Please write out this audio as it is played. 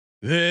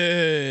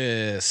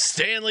This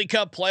Stanley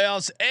Cup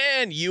playoffs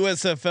and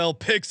USFL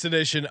picks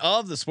edition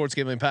of the Sports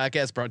Gambling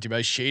Podcast brought to you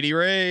by Shady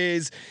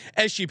Rays.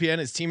 SGPN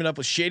is teaming up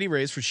with Shady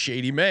Rays for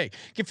Shady May.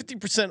 Get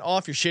 50%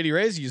 off your Shady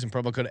Rays using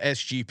promo code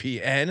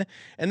SGPN,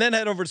 and then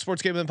head over to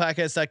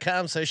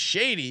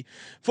sportsgamblingpodcast.com/shady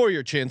for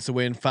your chance to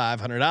win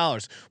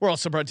 $500. We're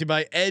also brought to you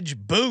by Edge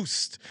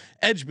Boost.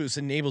 Edge Boost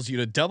enables you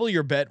to double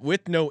your bet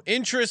with no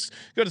interest.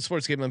 Go to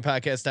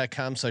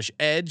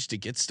sportsgamblingpodcast.com/edge to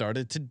get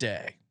started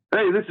today.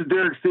 Hey, this is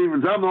Derek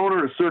Stevens. I'm the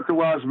owner of Circa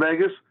Las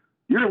Vegas.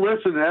 You're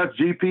listening to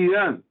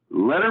SGPN.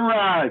 Let it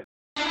ride.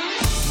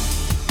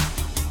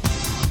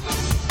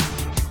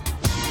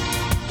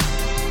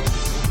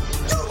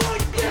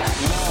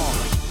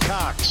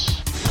 Cox.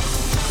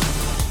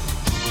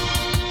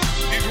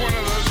 He's one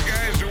of those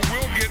guys who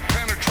will get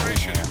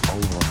penetration.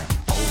 Over.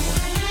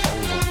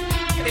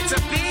 It's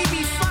a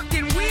baby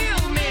fucking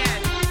wheel,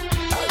 man.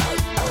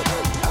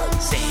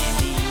 San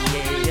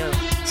Diego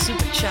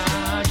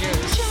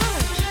Superchargers.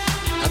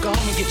 Now go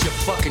home and get your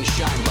fucking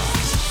shine box.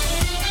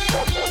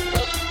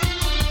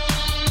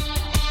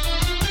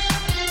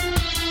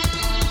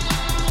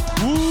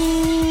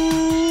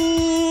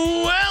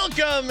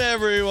 Welcome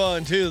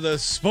everyone to the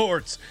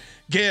Sports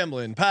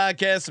Gambling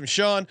Podcast. I'm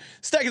Sean,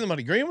 stacking the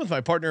money green with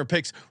my partner in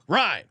picks,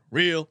 Ryan,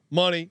 Real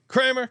Money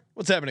Kramer.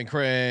 What's happening,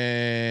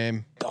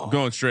 Kramer? I'm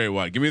going straight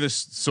wide. Give me this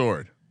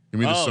sword. Give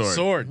me the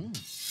sword.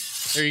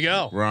 There you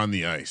go. We're on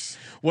the ice.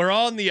 We're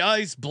on the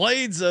ice.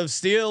 Blades of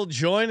Steel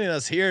joining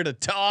us here to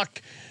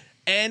talk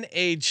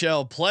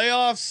NHL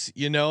playoffs.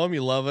 You know him,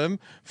 you love him.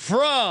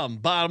 From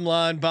Bottom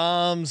Line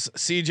Bombs,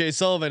 CJ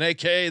Sullivan,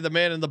 aka the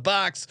man in the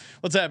box.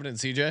 What's happening,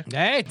 CJ?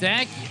 Hey,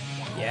 thank you.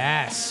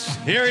 Yes.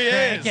 Here he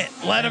is. It.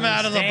 Let him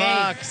out of the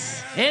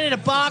box. Into the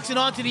box and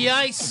onto the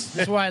ice.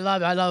 That's what I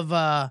love. I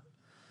love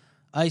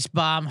ice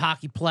bomb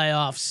hockey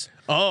playoffs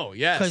Oh,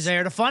 yes. because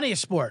they're the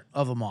funniest sport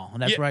of them all,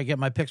 and that's Yeah. where I get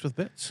my picks with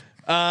bits.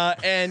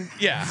 And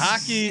yeah,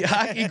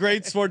 hockey,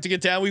 great sport to get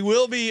down. We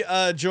will be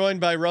joined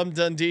by Rum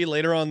Dundee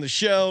later on the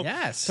show.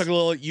 Yes. Talk a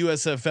little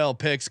USFL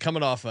picks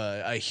coming off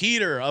a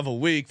heater of a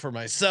week for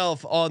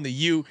myself on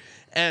the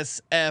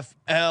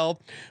USFL.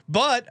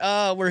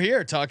 But we're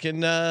here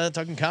talking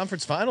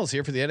conference finals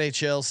here for the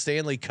NHL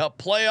Stanley Cup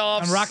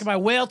playoffs. I'm rocking my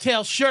whale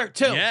tail shirt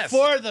too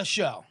for the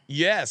show.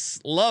 Yes,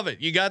 love it.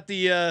 You got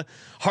the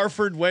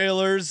Hartford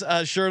Whalers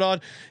shirt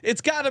on.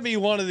 It's got to be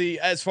one of the,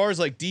 as far as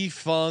like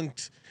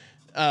defunct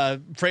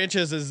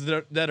franchises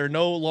that are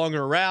no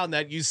longer around,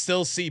 that you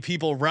still see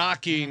people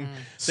rocking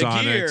the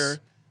Sonics. gear.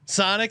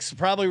 Sonics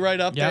probably right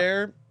up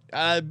there.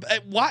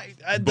 Why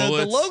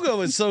the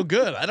logo is so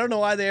good? I don't know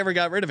why they ever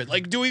got rid of it.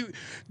 Like, do we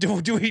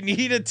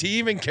need a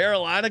team in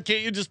Carolina?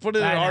 Can't you just put it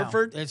in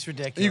Hartford? It's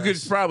ridiculous. You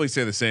could probably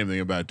say the same thing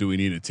about do we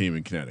need a team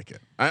in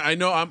Connecticut? I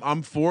know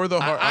I'm for the.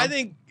 I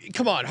think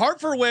come on,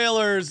 Hartford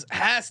Whalers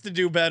has to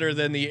do better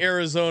than the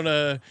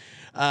Arizona.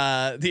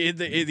 The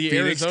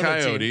Phoenix Arizona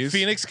Coyotes. team.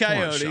 Phoenix Come on,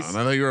 Coyotes. Sean,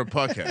 I thought you were a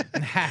puckhead.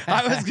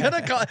 I was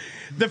gonna call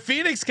the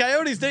Phoenix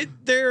Coyotes.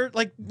 They're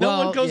like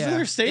no one goes to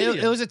their stadium.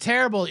 It was a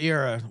terrible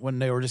era when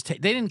they were just they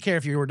didn't care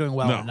if you were doing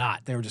well No. or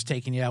not. They were just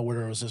taking you out where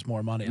there was just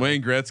more money.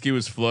 Wayne Gretzky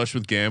was flush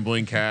with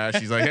gambling cash.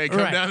 He's like, hey, come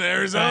Right. down to I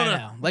Arizona.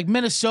 know. Like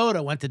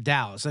Minnesota went to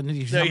Dallas, and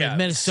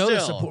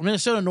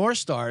Minnesota North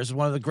Stars is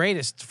one of the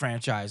greatest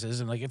franchises.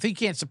 And like, if you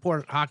can't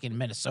support hockey in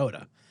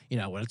Minnesota, you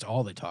know what? It's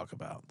all they talk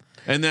about.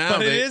 And now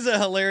But it is a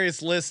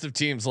hilarious list of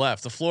teams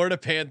left: the Florida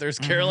Panthers,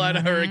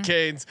 Carolina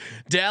Hurricanes,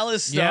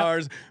 Dallas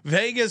Stars,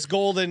 Vegas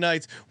Golden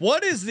Knights.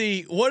 What is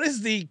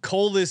the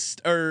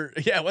coldest, or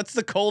what's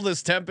the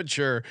coldest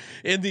temperature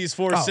in these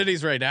four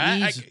cities right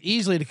now?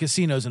 Easily the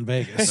casinos in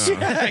Vegas.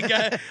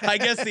 I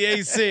guess the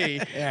AC,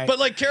 Right. but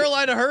like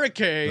Carolina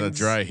Hurricanes, the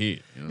dry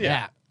heat. You know?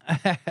 Yeah.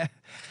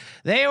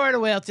 They were the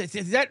whale tail.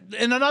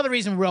 And another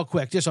reason, real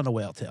quick, just on the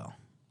whale tail.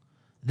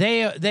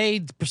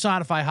 They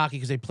personify hockey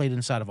because they played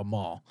inside of a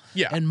mall.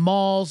 Yeah. And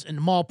malls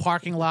and mall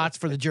parking lots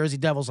for the Jersey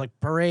Devils, like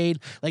parade.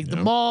 Like the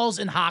malls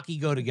and hockey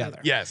go together.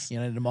 Yes. You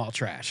know, the mall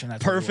trash. And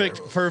that's what we were.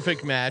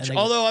 perfect match. And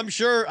they- Although I'm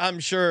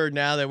sure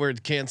now that we're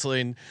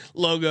canceling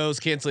logos,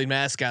 canceling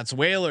mascots,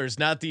 Whalers,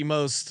 not the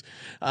most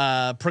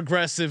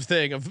progressive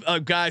thing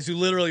of guys who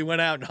literally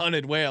went out and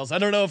hunted whales. I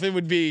don't know if it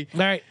would be. All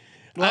right.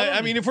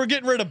 I mean, if we're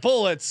getting rid of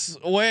bullets,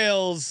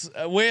 whalers.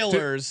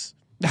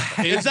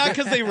 It's not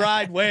because they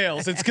ride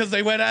whales. It's because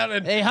they went out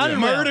and hunted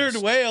murdered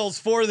whales. whales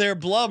for their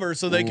blubber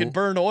so they could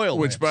burn oil.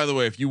 Which, lamps. by the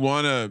way, if you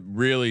want to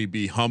really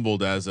be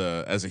humbled as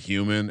a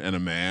human and a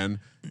man,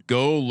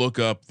 go look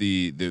up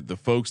the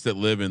folks that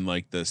live in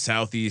like the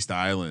Southeast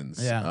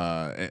Islands.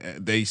 Yeah.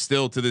 They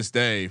still to this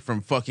day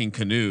from fucking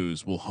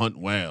canoes will hunt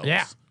whales.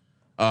 Yeah.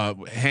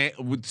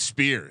 With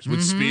spears,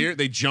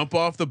 they jump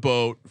off the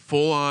boat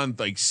full on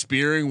like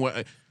spearing.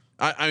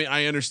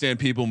 I understand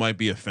people might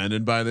be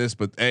offended by this,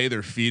 but A,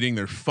 they're feeding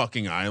their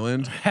fucking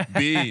island.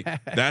 B,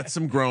 that's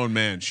some grown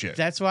man shit.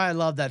 That's why I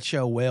love that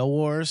show Whale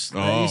Wars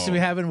that used to be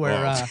having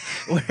where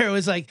it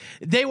was like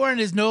they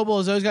weren't as noble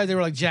as those guys. They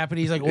were like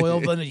Japanese, like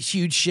oil on these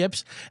huge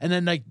ships, and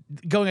then like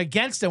going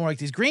against them were like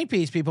these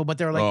Greenpeace people, but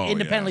they were like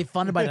independently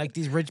funded by like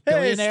these rich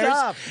billionaires.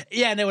 Stop.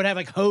 Yeah, and they would have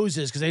like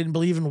hoses because they didn't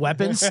believe in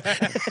weapons.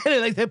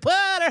 they put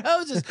out our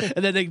hoses,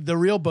 and then the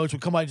real boats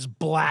would come by and just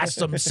blast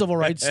them civil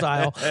rights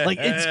style like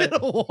into the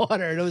water.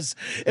 And it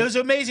was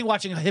amazing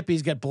watching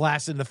hippies get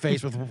blasted in the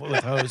face with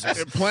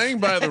hoses. Playing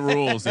by the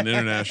rules in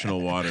international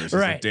waters is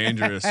a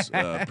dangerous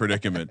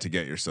predicament to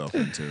get yourself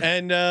into.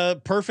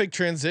 And perfect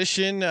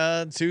transition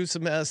to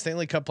some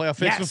Stanley Cup playoff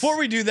picks. Yes. Before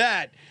we do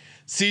that,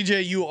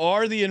 CJ, you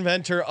are the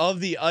inventor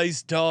of the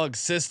Ice Dog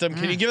system.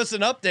 Can you give us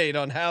an update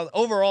on how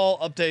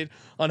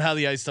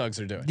the Ice Dogs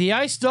are doing? The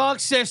Ice Dog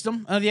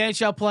system of the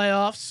NHL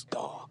playoffs.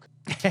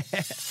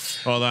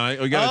 Hold on,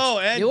 we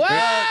got. And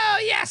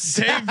yes,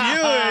 debuting.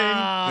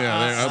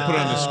 I'll put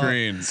it on the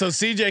screen So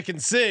CJ can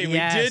see. Yes,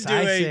 We did do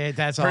I see a it.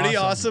 That's pretty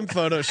awesome.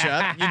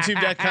 Photoshop.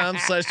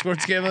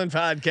 YouTube.com/Sports Gambling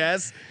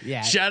Podcast.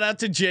 Yeah. Shout out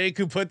to Jake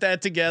who put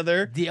that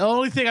together. The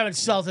only thing I'm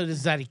insulted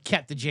is that he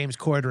kept the James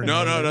Corden.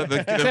 No.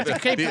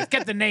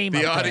 Kept the name. The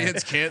up there.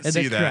 audience can't And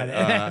the see that,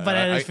 credit. But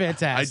it is I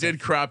fantastic. did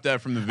crop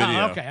that from the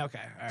video. Oh, okay.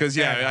 Because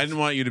I didn't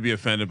want you to be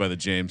offended by the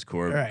James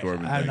Corbin Right.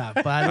 thing. I'm not,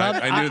 but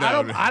I knew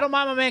that. I don't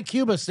mind my man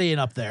Cuba staying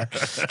up there.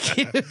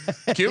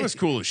 Cuba's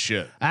cool as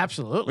shit.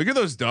 Absolutely. Look at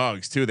those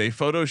dogs too. They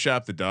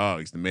photoshopped the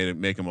dogs and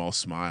make them all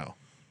smile.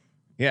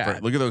 Yeah.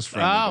 Look at those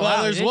friendly. Oh, dogs. Well,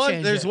 wow, there's they one.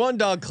 changed There's it. one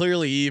dog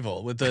clearly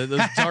evil with those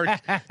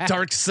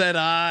dark set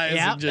eyes.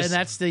 Yeah, and, just, and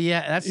that's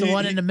the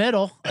one in the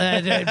middle,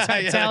 telling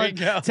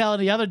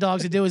the other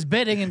dogs to do his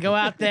bidding and go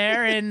out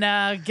there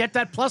and get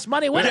that plus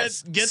money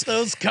winners. get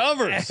those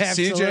covers.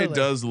 Absolutely. CJ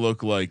does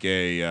look like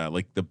a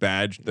like the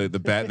badge, the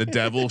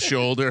devil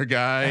shoulder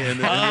guy in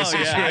this I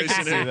situation.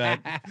 can see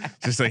that.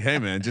 Just like, hey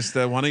man, just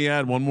why don't you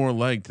add one more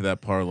leg to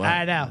that parlay?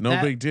 I know. No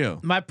big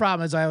deal. My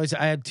problem is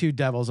I had two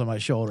devils on my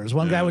shoulders.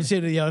 One guy would say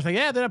to the other, like,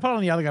 yeah, then I put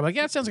on the other guy. I'm like,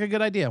 yeah, it sounds like a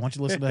good idea. Why don't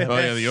you listen to him? Oh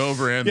yeah, the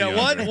over and the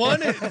under.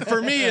 one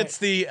for me, it's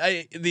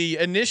the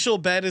initial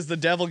bet is the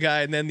devil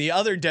guy, and then the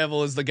other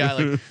devil is the guy.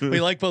 Like we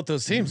like both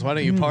those teams. Why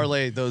don't you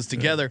parlay those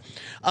together?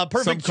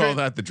 Perfect. Some call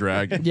that the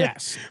dragon.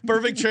 Yes.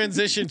 Perfect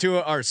transition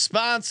to our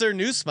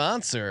new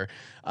sponsor.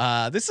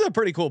 This is a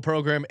pretty cool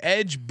program,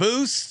 Edge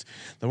Boost,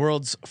 the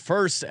world's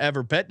first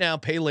ever bet now,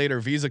 pay later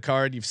Visa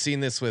card. You've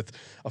seen this with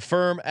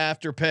Affirm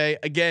Afterpay.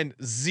 Again,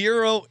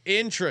 zero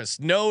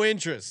interest, no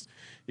interest.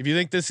 If you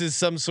think this is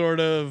some sort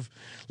of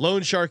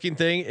loan sharking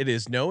thing, it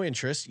is no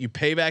interest. You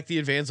pay back the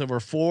advance over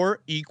 4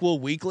 equal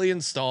weekly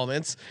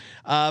installments.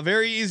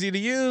 Very easy to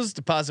use.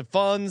 Deposit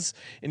funds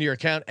into your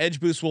account. Edge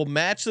Boost will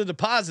match the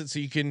deposit so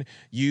you can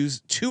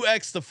use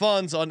 2x the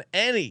funds on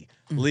any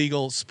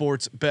legal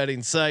sports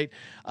betting site.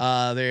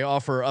 They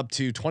offer up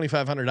to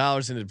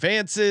 $2,500 in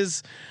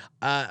advances.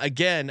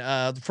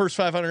 The first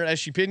 500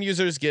 SGPN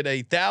users get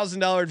a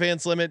 $1,000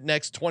 advance limit.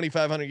 Next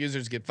 2,500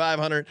 users get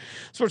 500.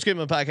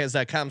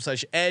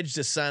 SportsGamblingPodcast.com/edge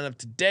to sign up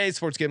today.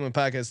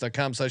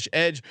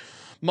 SportsGamblingPodcast.com/edge.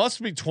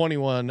 Must be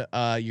 21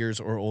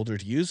 years or older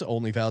to use.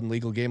 Only valid in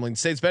legal gambling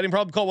states. Betting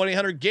problem? Call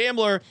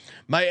 1-800-GAMBLER.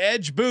 My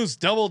Edge Boost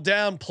double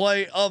down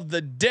play of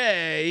the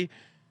day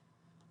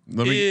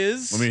Let me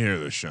hear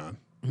this, Sean.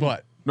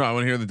 what? No, I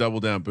want to hear the double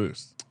down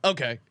boost.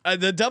 Okay,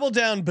 the double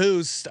down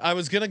boost. I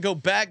was gonna go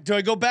back. Do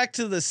I go back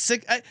to the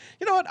six?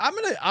 You know what?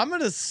 I'm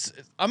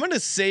gonna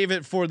save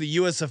it for the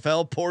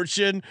USFL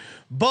portion.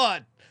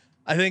 But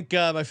I think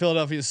my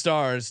Philadelphia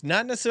Stars,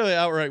 not necessarily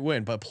outright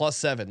win, but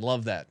 +7.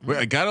 Love that. Wait,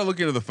 I gotta look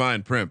into the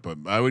fine print, but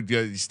I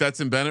would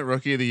Stetson Bennett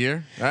Rookie of the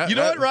Year. You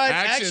know what, Ryan?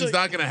 Action's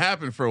not going to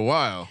happen for a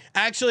while.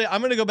 Actually,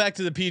 I'm gonna go back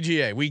to the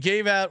PGA. We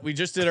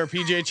just did our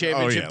PGA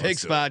Championship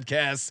picks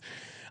podcast.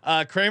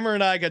 Kramer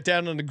and I got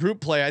down on the group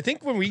play. I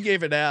think when we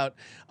gave it out,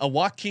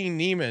 Joaquin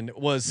Neiman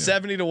was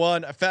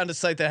 70-1. I found a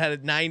site that had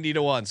it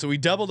 90-1. So we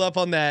doubled up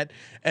on that.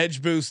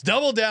 Edge Boost,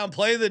 double down,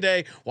 play of the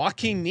day.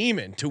 Joaquin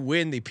Neiman to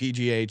win the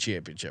PGA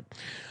Championship.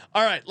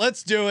 All right,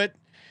 let's do it.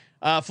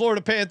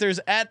 Florida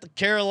Panthers at the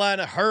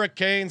Carolina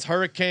Hurricanes.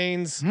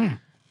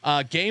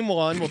 Game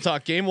one. We'll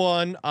talk game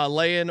one.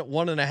 Laying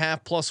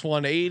 1.5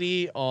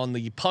 +180 on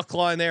the puck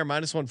line there,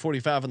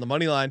 -145 on the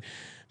money line.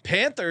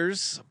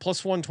 Panthers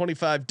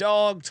 +125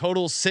 dog,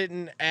 total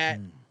sitting at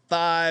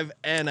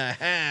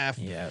 5.5.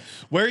 Yes.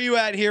 Where are you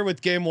at here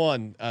with game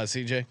one,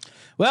 CJ?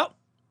 Well,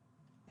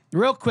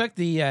 real quick,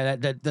 I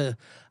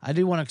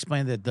do want to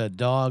explain that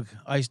the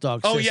ice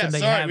dog system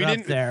they have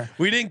up there.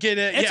 We didn't get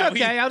it. It's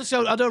okay.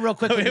 I'll do it real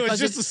quick. It was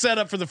just a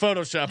setup for the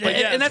Photoshop, but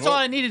and that's all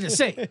I needed to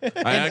say.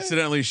 I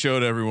accidentally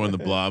showed everyone the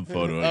blob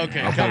photo. Okay.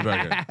 I'll put it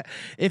back here.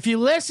 If you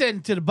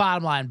listen to the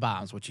Bottom Line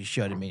Bombs, which you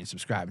should me and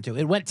subscribing to,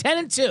 it went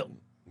 10-2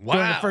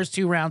 during the first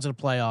 2 rounds of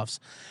the playoffs.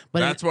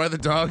 But That's why the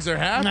dogs are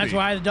happy. that's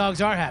why the dogs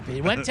are happy.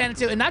 It went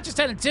 10-2, and not just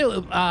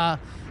 10-2.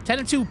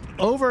 10-2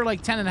 over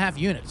like 10.5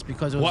 units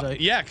because it was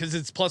because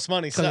it's plus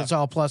money. because it's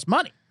all plus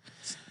money.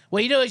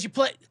 What you do is you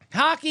play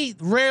hockey.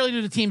 Rarely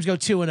do the teams go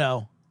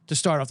 2-0 to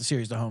start off the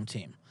series, the home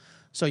team.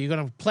 So you're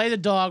going to play the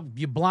dog.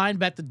 You blind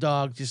bet the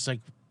dog, just like,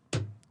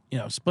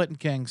 splitting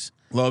kings.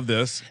 Love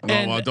this. No,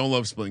 And- I don't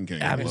love splitting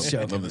king. I'm love,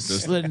 joking. love the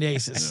system. Splitting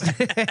aces.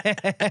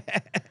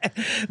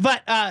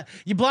 But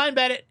you blind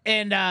bet it,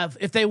 and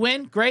if they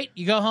win, great.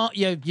 You go home.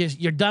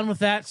 You're done with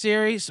that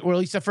series, or at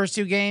least the first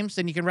 2 games.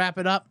 Then you can wrap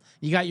it up.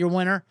 You got your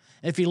winner.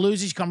 And if he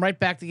loses, you come right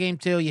back to game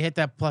 2. You hit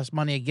that plus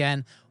money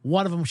again.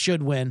 One of them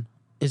should win.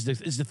 Is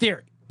the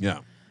theory. Yeah.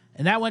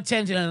 And that went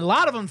 10, and a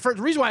lot of them.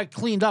 The reason why I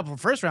cleaned up the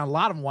first round, a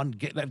lot of them won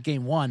that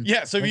game 1.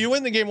 Yeah, so if you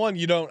win the game 1,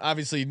 you don't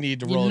obviously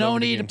need to roll. You it no over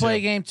need to game play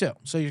 2. game 2.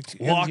 So you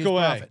Walk use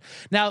away. profit.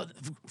 Now,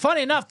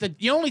 funny enough, the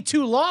only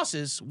 2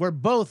 losses were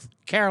both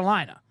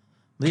Carolina,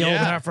 the old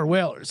Hartford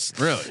Whalers.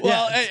 Really?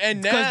 Well,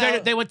 and now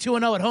Because they went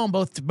 2-0 at home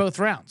both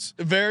rounds.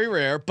 very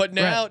rare. But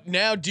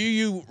now do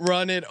you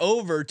run it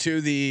over to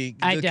the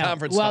I don't.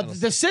 conference Well, finals?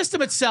 the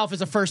system itself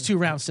is a first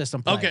 2-round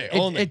system. Play. Okay, it,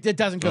 only. it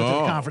doesn't go to the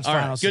Oh, conference all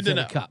right, finals. good to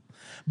the know. Cup.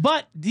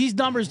 But these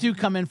numbers do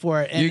come in for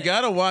it. And You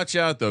got to watch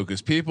out though,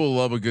 because people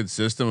love a good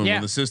system, and Yeah.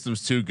 when the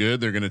system's too good,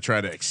 they're going to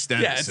try to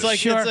extend. Yeah, the it's system. like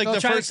Sure, it's like they'll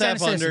the try to first half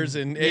extend the unders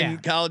system. in Yeah.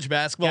 college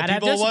basketball. Gotta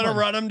have People want to discipline.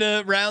 run them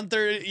to round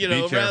 30,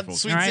 round careful.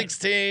 Sweet All right.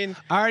 16.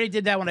 I already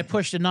did that when I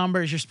pushed the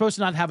numbers. You're supposed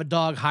to not have a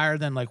dog higher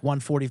than like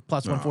 140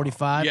 plus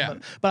 145. Yeah.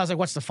 But I was like,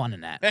 what's the fun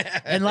in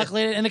that? And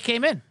luckily, it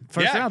came in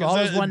first Yeah, round. All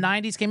 'cause those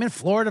 190s came in.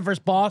 Florida versus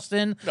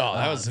Boston. Oh,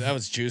 that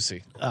was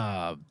juicy.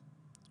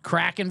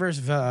 Kraken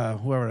versus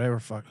whoever they were.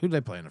 Who did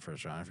they play in the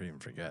first round? I even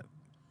forget.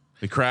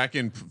 The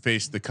Kraken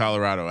faced the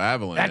Colorado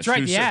Avalanche. That's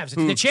right, the Avs,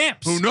 the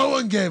champs. Who no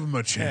one gave them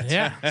a chance.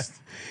 Yeah.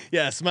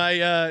 Yes,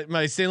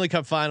 my Stanley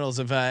Cup Finals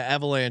of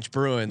Avalanche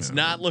Bruins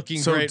not looking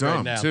So great dumb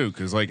right now. too,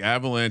 because like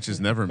avalanches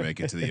never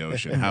make it to the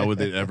ocean. How would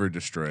they ever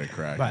destroy a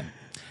Kraken?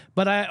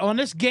 But on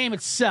this game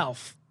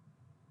itself,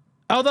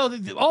 although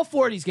all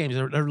 4 of these games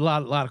are a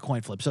lot of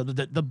coin flips, so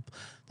the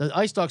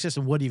ice dog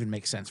system would even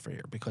make sense for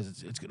here because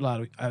it's a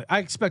lot of. I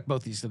expect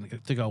both these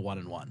to go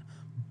 1-1,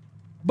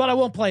 but I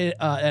won't play it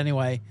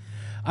anyway.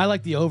 I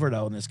like the over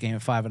though in this game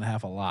at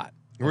 5.5 a lot.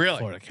 Really?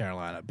 Florida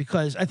Carolina,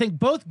 because I think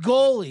both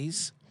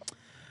goalies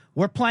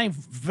were playing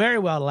very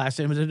well the last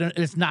game.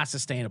 It's not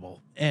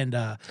sustainable, and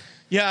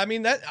Yeah, I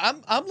mean that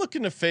I'm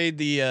looking to fade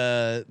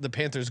the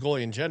Panthers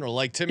goalie in general.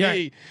 Like to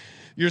me,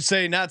 you're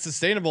saying not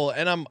sustainable,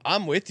 and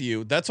I'm with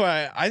you. That's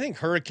why I think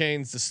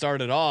Hurricanes to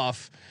start it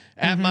off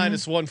at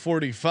minus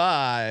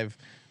 145.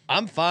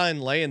 I'm fine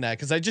laying that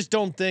because I just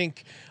don't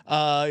think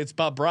it's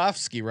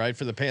Bobrovsky, right,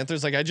 for the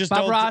Panthers. Like I just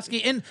don't.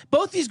 Bobrovsky and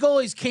both these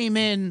goalies came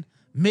in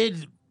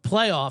mid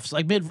playoffs,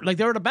 like they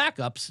were the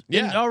backups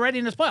already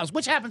in this playoffs,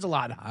 which happens a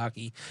lot in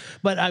hockey.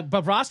 But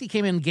Bobrovsky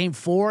came in game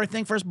 4, I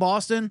think, versus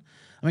Boston.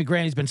 I mean,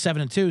 granted, he's been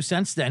 7-2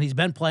 since then. He's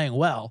been playing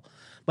well.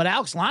 But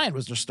Alex Lyon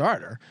was their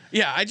starter.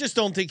 Yeah, I just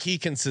don't think he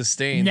can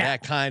sustain No.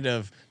 that kind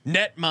of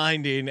net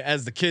minding,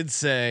 as the kids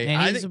say.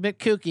 And he's a bit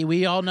kooky.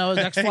 We all know as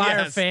ex-Flyer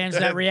Yes. fans,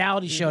 that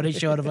reality show they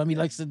showed of him. He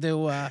likes to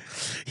do,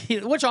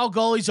 which all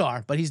goalies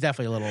are, but he's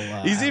definitely a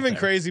little. He's out even there.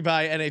 crazy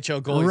by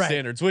NHL goalie Right.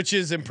 standards, which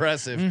is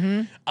impressive.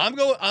 I'm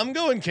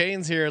going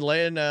Canes here,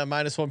 laying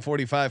minus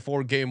 145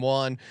 for game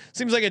 1.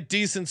 Seems like a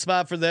decent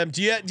spot for them.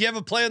 Do you have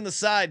a play on the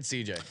side,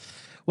 CJ?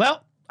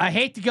 Well, I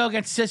hate to go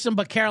against system,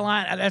 but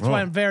Carolina. That's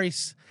why I'm very.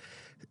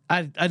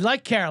 I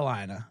like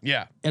Carolina.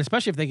 Yeah. And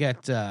especially if they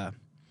get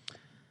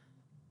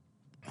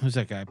who's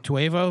that guy?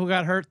 Tuevo, who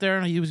got hurt there.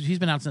 He's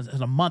been out since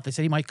a month. They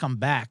said he might come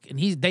back. And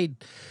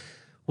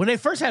when they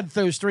first had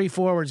those 3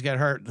 forwards get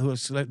hurt,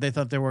 they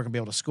thought they weren't gonna be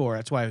able to score.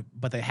 That's why,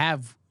 but they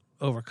have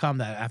overcome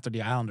that after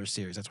the Islanders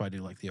series. That's why I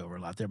do like the over a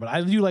lot there. But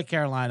I do like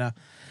Carolina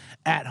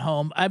at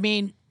home. I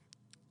mean,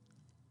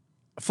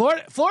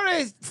 Florida.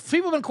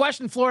 People have been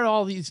questioning Florida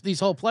all these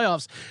whole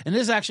playoffs, and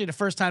this is actually the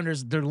first time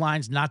their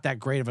line's not that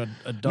great of a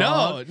dog.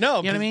 No. You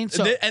know what I mean?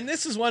 So And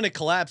this is when it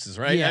collapses,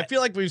 right? Yeah. I feel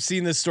like we've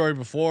seen this story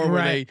before where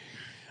Right.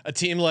 a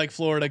team like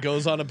Florida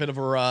goes on a bit of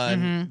a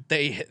run.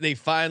 They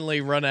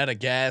finally run out of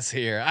gas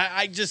here.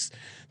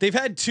 They've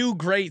had 2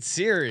 great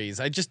series.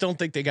 I just don't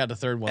think they got a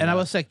third one. And I out.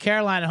 will say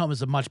Carolina home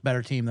is a much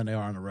better team than they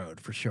are on the road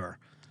for sure.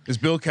 Is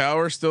Bill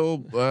Cowher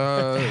still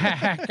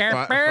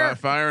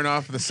firing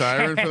off the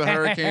siren for the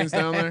Hurricanes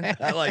down there?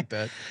 I like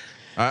that.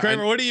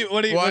 Kramer, what are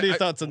your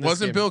thoughts on this?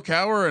 Wasn't game? Bill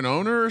Cowher an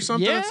owner or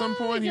something Yeah, at some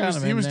point? he He got was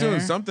him he in was doing there.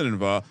 something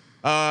involved.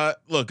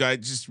 Look, I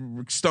just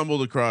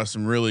stumbled across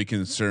some really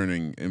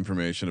concerning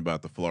information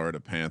about the Florida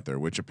Panther,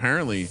 which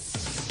apparently,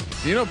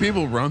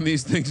 people run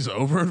these things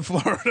over in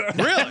Florida.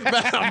 Really?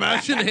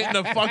 Imagine hitting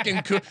a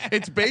fucking.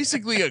 It's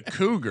basically a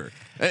cougar,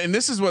 and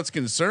this is what's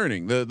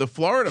concerning. The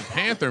Florida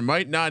Panther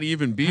might not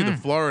even be the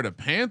Florida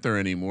Panther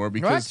anymore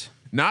because. What?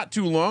 Not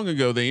too long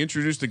ago, they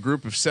introduced a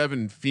group of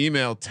 7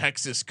 female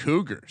Texas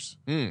Cougars,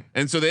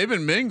 and so they've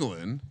been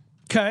mingling.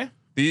 Okay.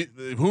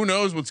 Who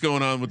knows what's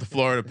going on with the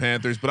Florida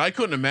Panthers? But I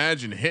couldn't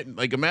imagine hitting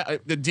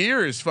the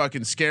deer is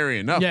fucking scary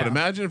enough. Yeah. But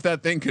imagine if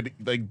that thing could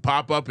like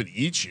pop up and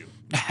eat you.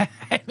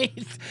 I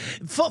mean,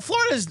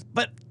 Florida's,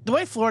 but the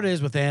way Florida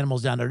is with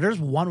animals down there, there's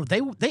one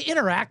they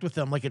interact with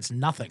them like it's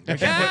nothing. Like,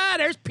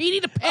 there's Petey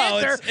the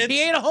panther. it's-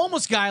 He ate a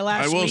homeless guy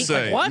last week. I will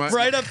say, like, what?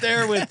 Right up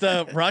there with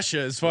Russia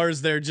as far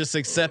as their just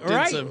acceptance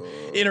Right. of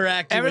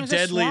interacting Everything's with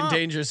a deadly and swamp.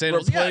 dangerous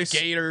animals. Yeah, Replace-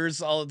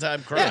 gators all the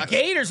time. Yeah, Crocs.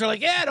 Gators are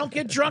like, don't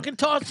get drunk and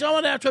toss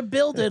someone. That's what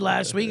Bill did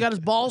last week. He got his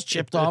balls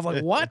chipped off.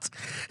 Like, what?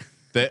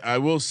 I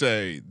will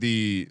say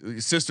the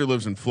sister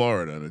lives in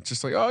Florida, and it's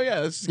just like, oh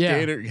yeah, this is Yeah.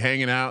 Gator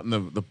hanging out in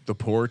the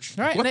porch.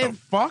 Right? What and the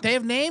fuck? They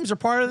have names. They're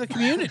part of the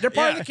community. They're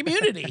part of the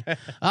community.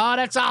 Oh,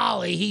 that's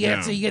Ollie. He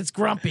gets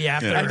grumpy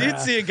after. Yeah. I did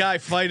see a guy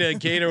fight a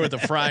gator with a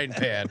frying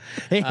pan.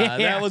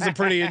 That was a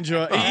pretty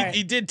enjoyable.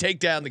 He did take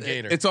down the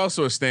gator. It's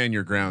also a stand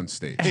your ground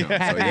state. You know,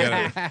 so you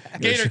gotta-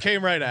 Gator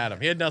came right at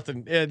him. He had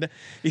nothing, and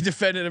he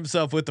defended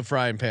himself with the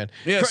frying pan.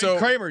 Yeah, so-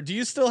 Kramer, do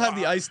you still have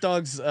the Ice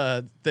Dogs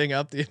thing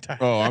up the entire?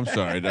 Oh, I'm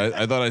sorry.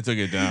 I thought I took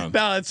it down.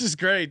 No, it's just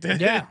great.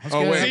 Yeah. that's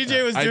Oh, good. wait.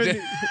 CJ was I doing.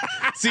 did-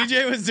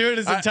 CJ was doing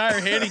his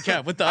entire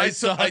handicap with the I Ice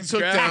took Dogs.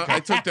 I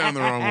took down the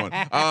wrong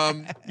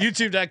one.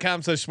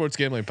 YouTube.com/sports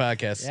gambling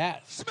podcast. Yeah.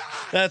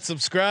 That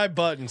subscribe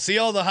button. See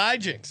all the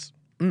hijinks.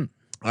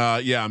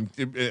 Yeah, I'm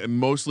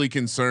mostly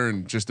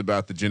concerned just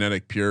about the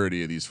genetic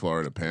purity of these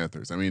Florida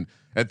Panthers. I mean,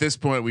 at this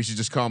point, we should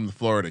just call them the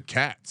Florida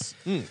Cats.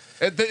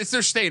 It's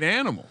their state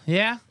animal.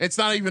 Yeah. It's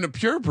not even a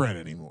purebred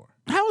anymore.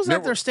 How is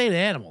that their state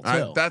animal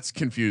too? That's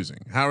confusing.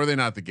 How are they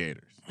not the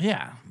Gators?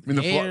 yeah. I mean,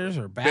 Gators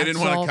or they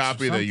didn't want to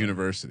copy the the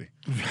university.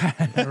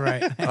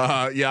 right.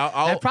 Yeah,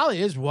 That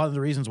probably is one of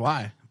the reasons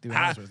why. To be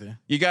honest with you.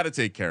 you got to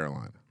take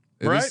Carolina.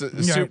 Right?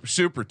 It's a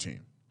super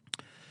team.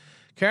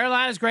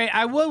 Carolina's great.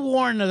 I would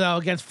warn though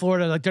against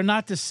Florida, like they're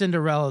not the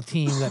Cinderella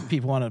team that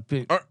people want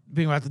to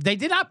be. They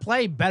did not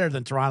play better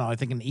than Toronto. I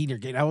think in either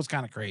game. That was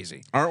kind of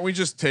crazy. Aren't we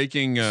just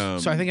taking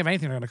So I think if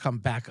anything, they're going to come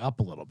back up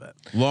a little bit.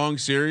 long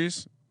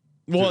series?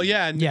 Well,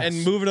 yeah, and, Yes.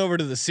 and moving over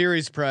to the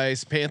series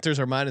price, Panthers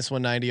are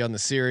 -190 on the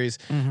series.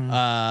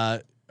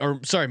 Or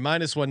sorry,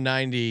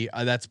 -190.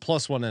 That's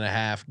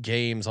 +1.5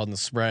 games on the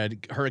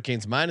spread.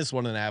 Hurricanes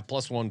 -1.5,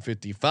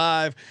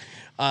 +155.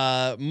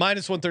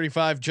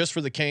 -135 just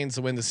for the Canes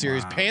to win the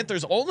series.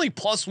 Panthers only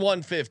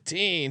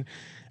 +115.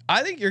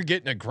 I think you're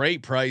getting a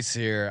great price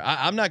here.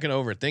 I'm not going to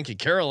overthink it.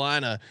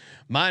 Carolina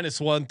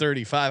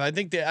 -135. I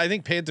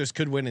think Panthers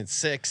could win in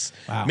 6,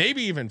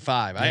 maybe even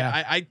 5.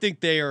 Yeah. I think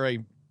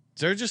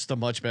they're just a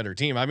much better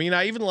team. I mean,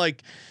 I even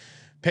like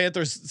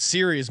Panthers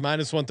series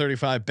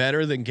 -135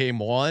 better than game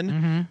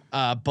 1.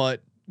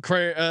 But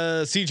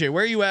CJ,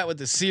 where are you at with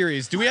the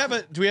series? Do we have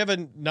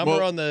a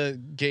number on the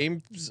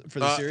games for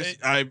the series?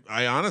 I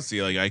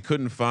honestly I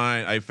couldn't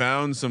find. I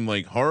found some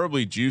like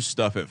horribly juiced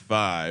stuff at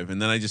 5,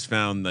 and then I just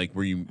found like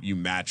where you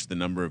match the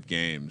number of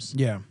games.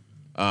 Yeah.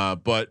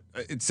 But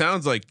it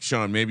sounds like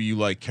Sean, maybe you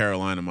like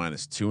Carolina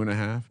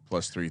 -2.5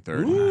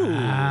 +330.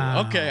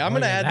 Okay, I'm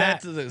look gonna at add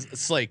that that. to the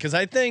slate because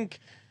I think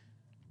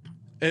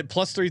at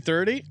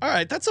 +330. All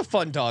right, that's a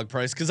fun dog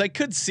price because I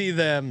could see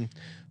them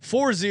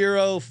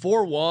 4-0,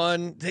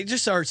 4-1. They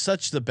just are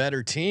such the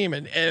better team,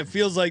 and it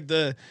feels like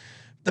the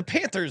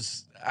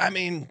Panthers. I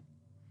mean,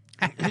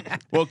 Well,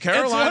 it's one of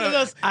Carolina.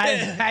 those.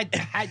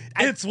 I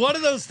It's one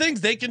of those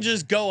things they can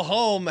just go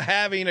home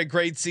having a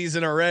great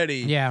season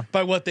already. Yeah.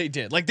 By what they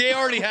did, like they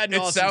already had an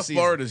It's awesome South season.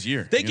 Florida's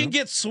year. They you can know?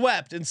 get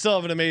swept and still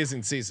have an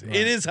amazing season.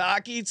 It is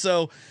hockey,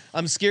 so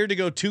I'm scared to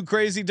go too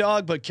crazy,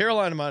 dog. But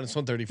Carolina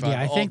 -135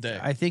 yeah, all day.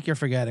 I think you're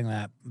forgetting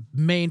that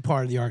main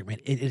part of the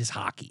argument. It is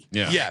hockey.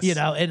 Yeah. Yes. You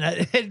know, and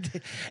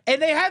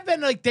they have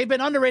been like they've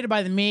been underrated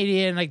by the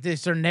media and like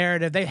this their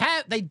narrative.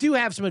 They do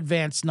have some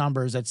advanced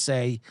numbers that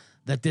say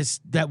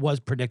that was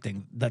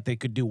predicting that they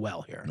could do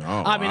well here.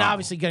 Oh, I mean, wow.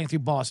 obviously getting through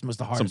Boston was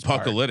the Some hardest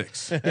part.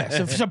 puckalytics.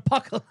 Yeah, some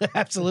puck,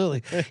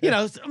 absolutely. You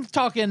know, I'm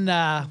talking.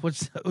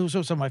 What's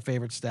some of my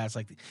favorite stats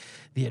like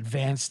the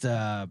advanced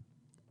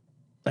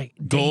like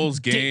Goals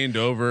gained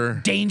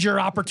over. danger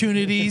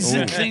opportunities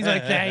and things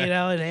like that, you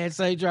know, enhanced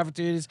danger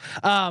opportunities.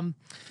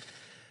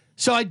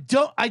 So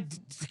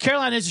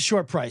Carolina is a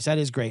short price. That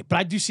is great. But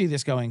I do see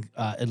this going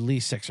at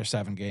least 6 or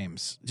 7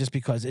 games just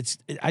because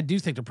I do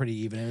think they're pretty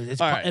even.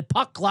 It's All right.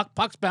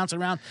 pucks bouncing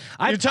around.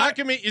 You're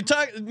talking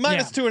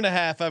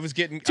 -2.5. I was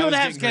getting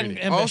 2.5 is greedy. getting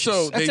ambitious.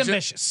 Also, That's they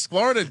ambitious.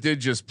 Florida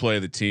did just play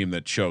the team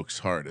that chokes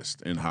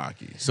hardest in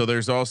hockey. So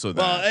there's also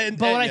that. Well,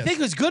 But what I yes. think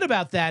was good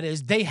about that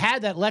is they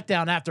had that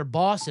letdown after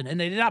Boston, and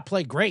they did not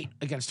play great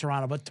against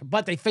Toronto,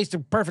 but they faced a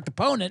perfect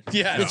opponent,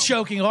 Yeah, I the know.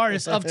 choking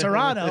artist of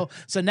Toronto.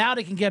 So now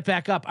they can get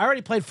back up. I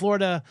already played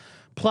Florida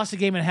plus a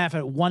game and a half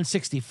at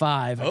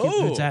 165. I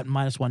think it's at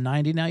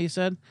 -190 now. You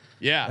said,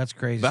 Yeah, that's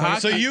crazy. The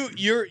So hockey- So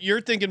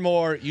you're thinking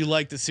more. You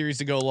like the series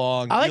to go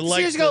long. I like You the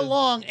series to go the-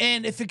 long,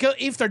 and if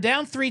they're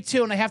down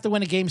 3-2 and they have to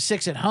win a game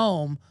 6 at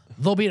home,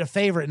 they'll be the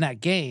favorite in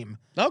that game.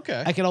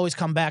 Okay. I could always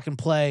come back and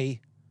play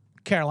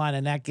Carolina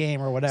in that game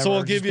or whatever. So we'll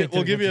or give just you get to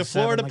we'll give you a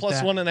 57 Florida like plus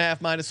that.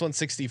 1.5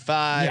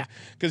 -165 Yeah.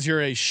 because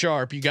you're a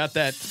sharp. You got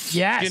that.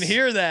 Yes. You can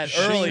hear that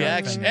early Sure.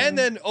 action, and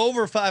then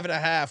over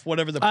 5.5,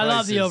 whatever the price I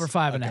love the is. over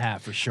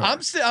 5.5 for sure.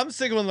 I'm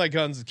sticking with my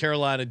guns with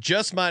Carolina,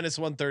 just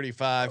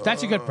 -135.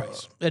 That's a good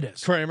price. It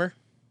is. Kramer.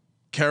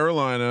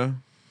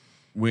 Carolina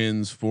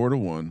wins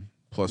 4-1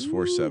 plus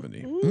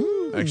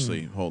 470.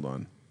 Actually, hold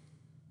on.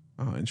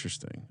 Oh,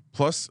 interesting.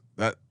 Plus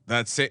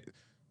that's it.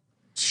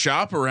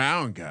 Shop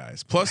around,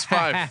 guys. Plus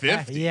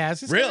 550. Yeah, I was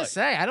just gonna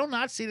say I do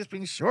not see this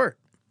being short.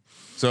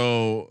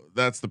 So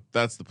that's the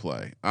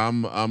play.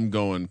 I'm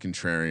going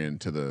contrarian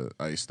to the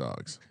Ice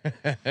Dogs.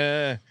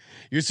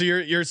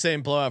 You're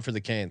saying blowout for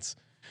the Canes.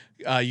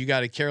 You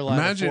got a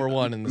Carolina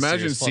 4-1 in the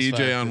imagine series,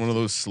 CJ on one of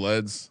those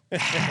sleds.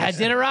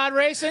 Iditarod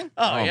racing.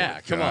 Oh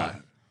yeah, come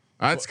on.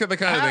 That's the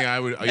kind of thing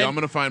I'm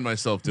going to find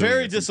myself doing.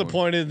 Very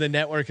disappointed in the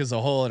network as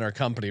a whole in our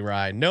company,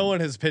 Ryan. No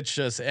one has pitched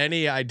us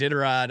any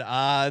Iditarod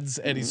odds,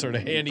 any sort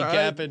of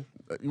handicapping.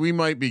 We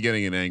might be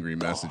getting an angry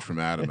message from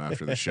Adam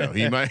after the show.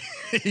 He may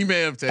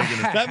have taken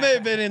it. That may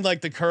have been in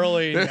like the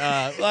curling.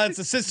 Well, it's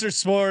a sister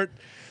sport.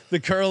 The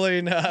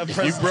curling.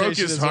 You broke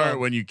his heart well.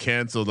 when you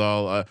canceled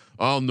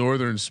all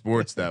Northern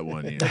sports that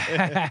one year.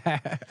 Yeah.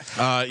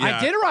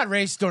 Iditarod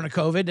race during the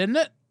COVID, didn't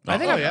it? I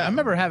think I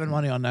remember having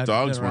money on that.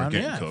 Dogs Iditarod. weren't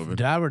getting COVID.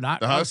 Yeah, we're not.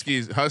 The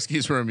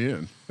Huskies were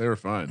immune. They were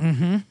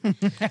fine.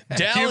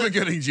 Dallas, Cuba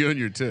Gooding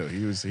Jr. too.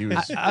 He was.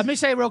 Let me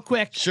say real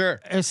quick. Sure.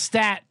 A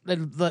stat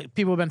that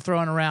people have been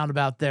throwing around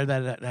about there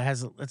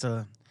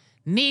that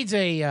needs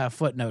a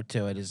footnote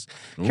to it is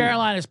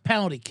Carolina's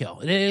penalty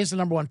kill. It is the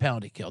number one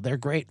penalty kill. They're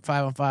great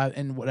 5-on-5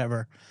 and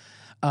whatever.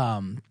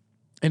 In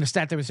a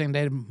stat they were saying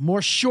they had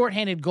more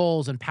shorthanded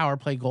goals and power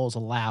play goals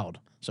allowed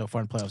so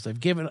far in playoffs.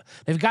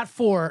 They've got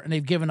 4 and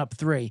they've given up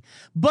 3.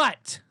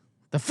 But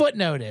the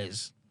footnote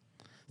is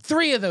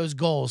 3 of those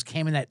goals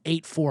came in that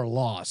 8-4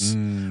 loss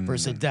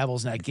versus the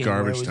Devils in that game.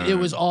 Garbage time. It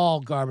was all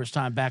garbage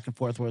time, back and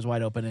forth, where it was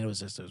wide open, and it was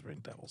just those Ring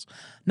Devils.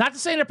 Not to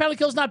say their penalty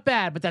kill is not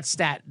bad, but that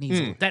stat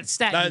needs that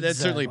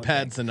certainly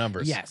pads the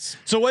numbers. Yes.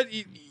 So what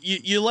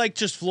you like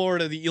just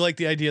Florida? You like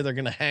the idea they're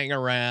going to hang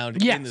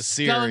around in the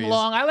series? Going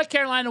long. I like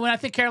Carolina to win. I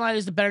think Carolina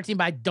is the better team,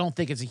 but I don't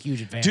think it's a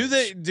huge advantage.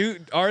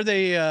 Are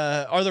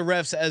the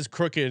refs as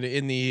crooked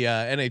in the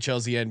NHL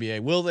as the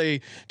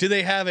NBA? Do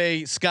they have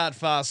a Scott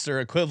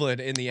Foster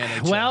equivalent in the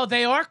NHL? Well,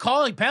 they are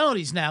calling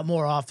penalties now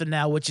more often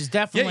now, which is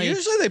definitely. Yeah,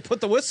 usually they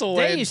put the whistle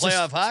away in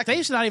playoff hockey. They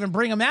used to not even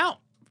bring them out,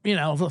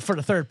 for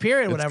the third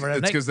period or whatever.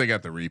 It's because they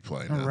got the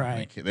replay now.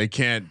 Right. They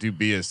can't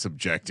be as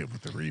subjective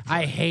with the replay.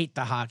 I hate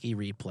the hockey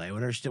replay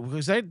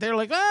because they're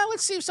like,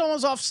 let's see if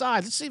someone's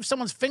offside. Let's see if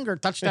someone's finger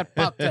touched that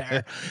puck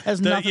there.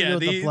 Has nothing to do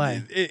with the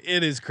play.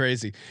 It is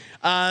crazy.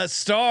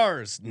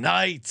 Stars,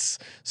 Knights.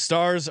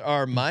 Stars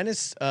are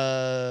minus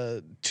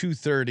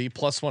 230,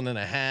 plus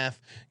 1.5.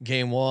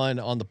 Game 1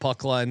 on the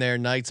puck line there.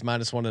 Knights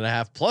minus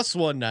 1.5, plus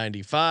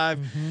 195.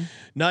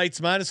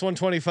 Knights minus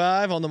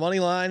 125 on the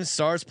money line.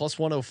 Stars plus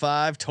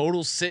 105.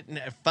 Total sitting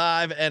at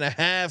 5.5.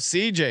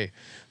 CJ,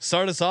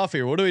 start us off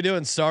here. What are we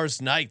doing?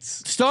 Stars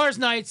Knights. Stars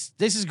Knights.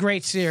 This is a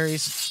great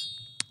series.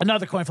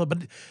 Another coin flip, but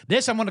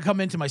this I'm going to come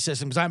into my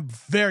system because I'm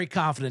very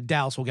confident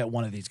Dallas will get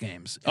one of these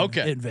games.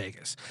 In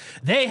Vegas,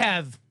 they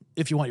have.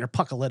 If you want your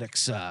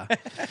puckalytics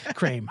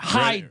cream,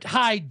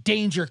 high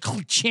danger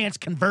chance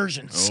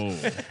conversions. Oh.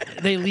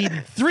 They lead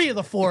in 3 of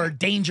the 4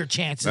 danger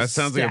chances. That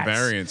sounds like a stats.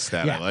 variance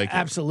stat. Yeah, I like it.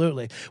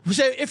 Absolutely.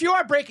 So if you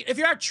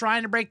are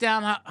trying to break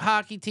down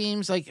hockey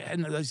teams,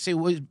 and see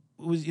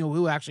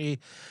who actually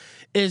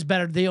is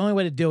better, the only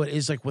way to do it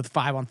is like with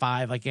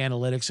 5-on-5, like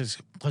analytics,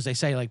 because they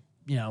say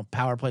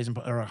power plays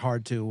are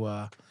hard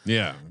to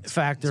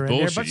factor in there.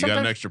 Bullshit. But You got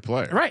an extra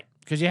player, right?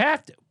 Because you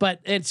have to. But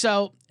and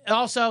so.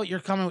 Also,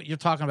 you're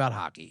talking about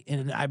hockey,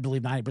 and I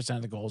believe 90%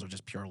 of the goals are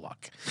just pure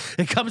luck.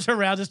 It comes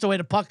around just the way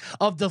the puck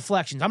of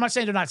deflections. I'm not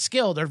saying they're not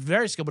skilled; they're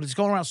very skilled, but it's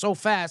going around so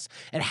fast.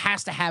 It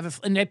has to have it,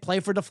 and they play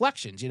for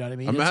deflections. You know what I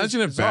mean?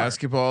 Imagine if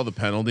basketball, the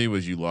penalty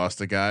was you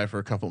lost a guy for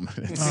a couple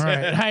minutes. All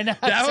right, I know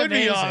That would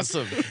be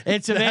awesome.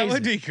 It's amazing. That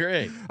would be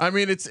great. I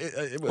mean,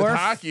 with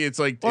hockey, it's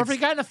like, or if you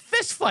got in a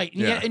fist fight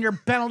and your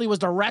penalty was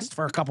to rest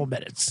for a couple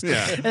minutes,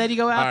 and then you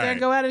go out there and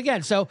go at it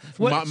again. So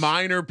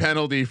minor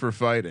penalty for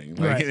fighting,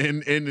 like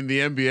in the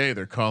NBA.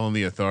 They're calling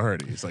the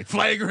authorities like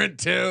flagrant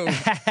 2,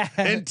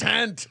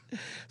 intent.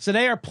 So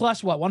they are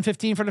plus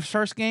 115 for the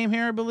first game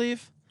here, I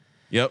believe.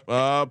 Yep.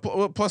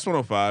 Plus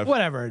 105.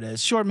 Whatever it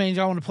is. Short range.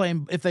 I want to play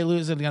them. If they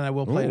lose it again, I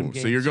will play them.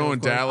 So you're going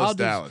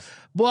Dallas.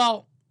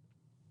 Well,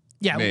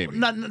 yeah. Maybe.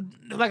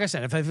 Like I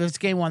said, if it's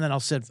game 1, then I'll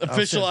sit.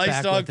 Official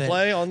Ice Dog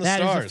play on the Stars.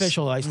 Stars. That is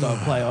official Ice Dog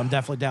play on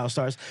definitely Dallas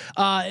Stars.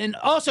 And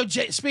also,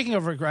 speaking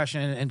of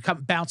regression and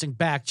bouncing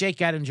back,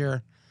 Jake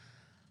Ettinger,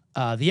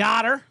 the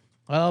Otter.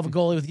 I love a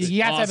goalie.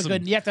 You have to have a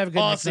good nickname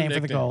for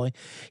the goalie.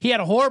 He had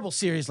a horrible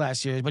series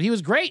last year, but he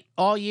was great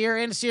all year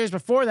and the series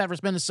before that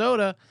versus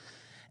Minnesota.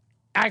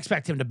 I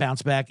expect him to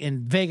bounce back.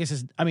 And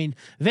Vegas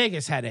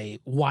had a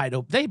wide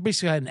open. They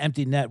basically had an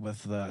empty net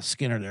with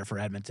Skinner there for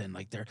Edmonton.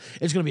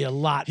 It's going to be a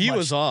lot. He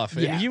was off.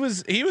 Yeah. He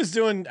was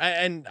doing.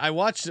 And I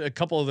watched a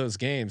couple of those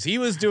games. He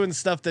was doing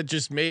stuff that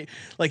just made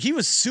he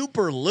was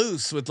super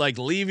loose with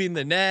leaving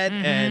the net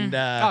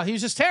and. He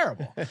was just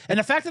terrible. And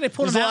the fact that they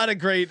put him there's out, a lot of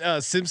great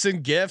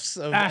Simpson gifs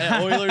of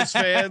Oilers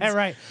fans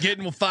right.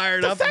 getting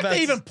fired the up. fact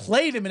they even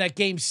played him in that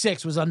game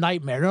 6 was a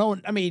nightmare. No,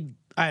 I mean.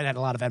 I had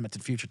a lot of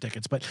Edmonton Future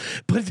tickets, but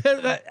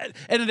and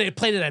then they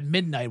played it at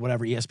midnight,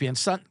 whatever,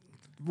 ESPN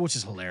which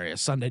is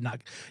hilarious. Sunday,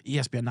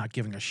 ESPN not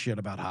giving a shit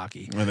about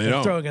hockey. Well, they They're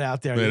don't. throwing it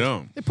out there. They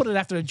don't. They put it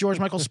after the George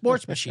Michael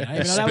Sports Machine. I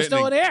didn't even know that was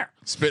still in the air.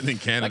 Spitting in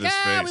Canada's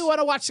face. We want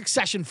to watch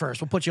Succession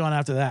first. We'll put you on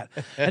after that.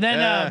 And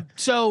then,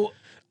 so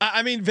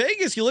I mean,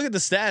 Vegas, you look at the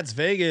stats,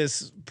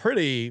 Vegas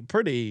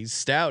pretty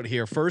stout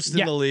here. First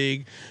in the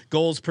league,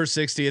 goals per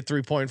 60 at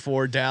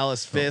 3.4,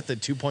 Dallas fifth at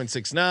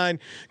 2.69,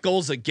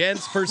 goals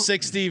against per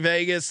 60,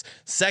 Vegas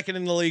second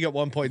in the league at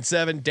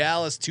 1.7,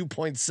 Dallas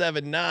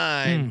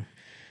 2.79.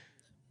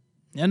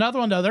 another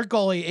one though, their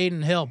goalie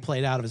Aiden Hill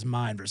played out of his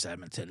mind versus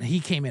Edmonton. He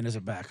came in as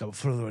a backup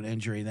for an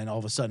injury, and then all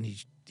of a sudden he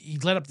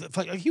let up let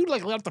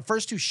up the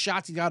first two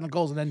shots he got in the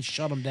goals and then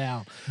shut them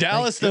down.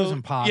 Dallas, it was though,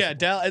 impossible. yeah.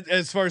 Dallas,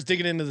 as far as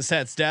digging into the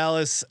stats,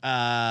 Dallas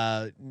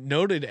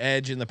noted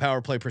edge in the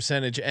power play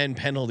percentage and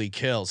penalty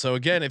kill. So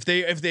again, if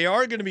they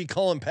are going to be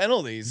calling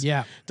penalties,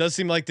 does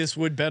seem like this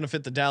would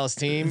benefit the Dallas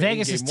team.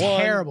 Vegas is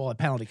terrible at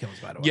penalty kills,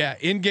 by the way. Yeah,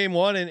 in game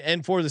one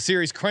and for the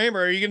series, Kramer,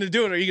 are you going to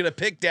do it? Or are you going to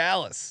pick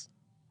Dallas?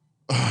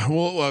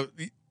 Well,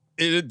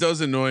 it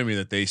does annoy me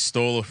that they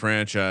stole a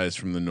franchise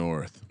from the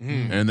North,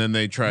 and then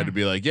they tried to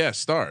be like, yeah,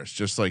 stars,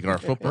 just like our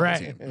football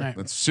team. Right.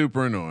 That's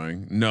super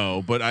annoying.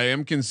 No, but I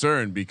am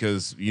concerned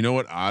because you know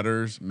what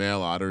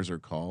male otters are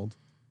called?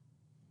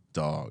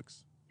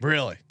 Dogs.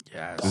 Really?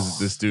 Yes.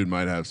 This dude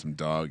might have some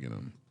dog in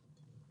him.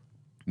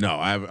 No,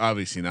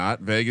 obviously not.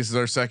 Vegas is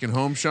our second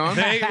home, Sean.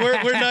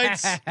 We're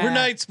Knights. We're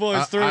Knights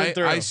boys through and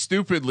through. I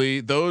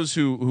stupidly, those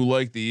who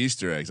like the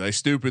Easter eggs, I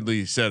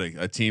stupidly said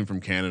a team from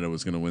Canada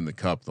was going to win the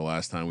cup the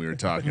last time we were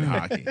talking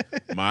hockey.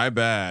 My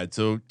bad.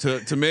 So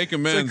to make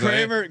amends,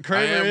 Kramer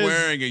I am is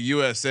wearing a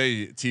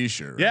USA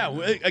t-shirt. Yeah.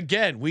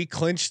 Again, we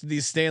clinched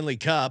the Stanley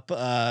Cup.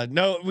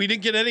 No, we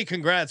didn't get any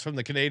congrats from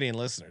the Canadian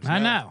listeners. I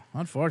know.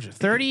 Unfortunate.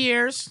 30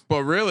 years.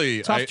 But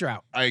really, tough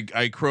drought.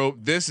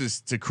 This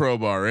is to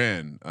crowbar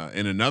in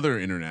another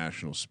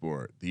international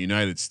sport. The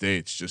United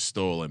States just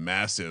stole a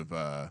massive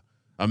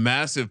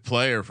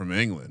player from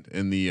England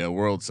in the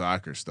world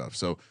soccer stuff.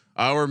 So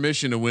our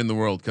mission to win the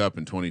World Cup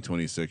in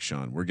 2026,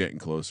 Sean, we're getting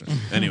closer.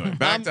 Anyway,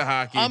 back to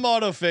hockey. I'm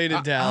auto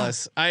faded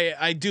Dallas.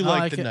 I do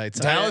like the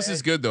Knights. Dallas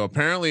is good though.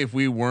 Apparently, if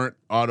we weren't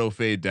auto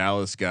fade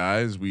Dallas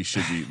guys, we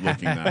should be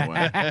looking that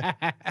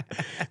way.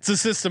 It's a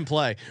system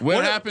play.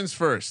 What happens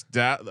first?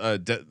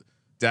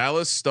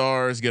 Dallas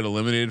Stars get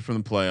eliminated from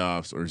the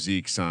playoffs, or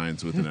Zeke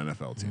signs with an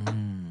NFL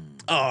team.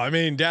 Oh, I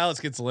mean, Dallas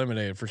gets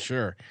eliminated for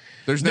sure.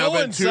 There's now no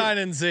one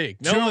signing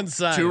Zeke. No one's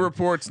signing. Two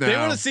reports now. They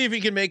want to see if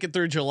he can make it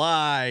through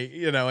July,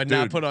 and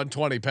not put on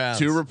 20 pounds.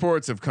 Two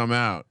reports have come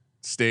out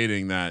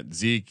stating that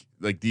Zeke,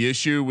 like the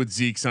issue with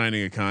Zeke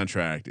signing a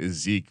contract is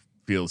Zeke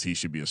feels he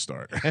should be a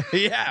starter.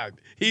 Yeah,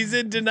 he's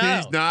in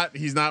denial.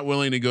 He's not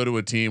willing to go to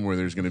a team where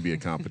there's going to be a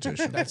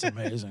competition. That's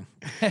amazing.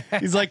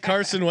 He's like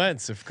Carson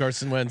Wentz. If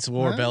Carson Wentz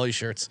wore belly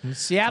shirts,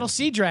 Seattle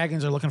Sea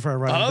Dragons are looking for a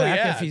running back.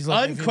 Yeah. If he's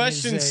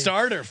unquestioned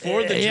starter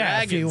for the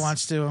Dragons. If he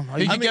wants to,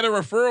 he can get a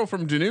referral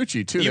from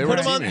Danucci too. You put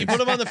him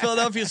on the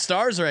Philadelphia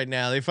Stars right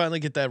now. They finally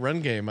get that run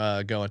game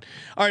going.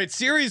 All right,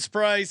 series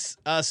price.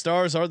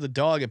 Stars are the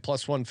dog at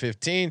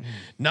 +115.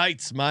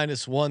 Knights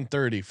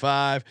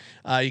 -135.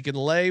 You can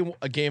lay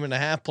a game and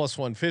a half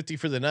 +150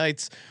 for the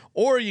Knights,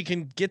 or you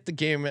can get the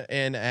game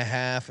and a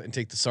half and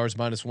take the Stars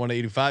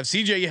 -185.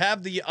 CJ, you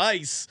have the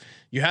ice,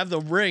 you have the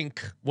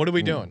rink. What are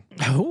we doing?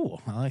 Oh,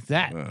 I like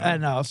that.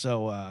 And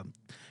also,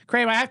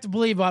 Kramer, I have to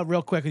believe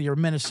real quick your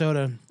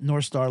Minnesota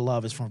North Star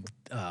love is from.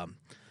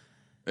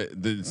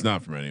 It's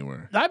not from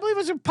anywhere. I believe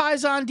it's a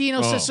Paisan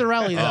Dino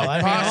Cicerelli, though. I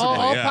mean,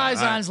 all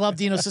Paisans loved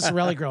Dino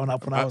Cicerelli growing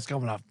up when I was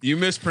coming up. You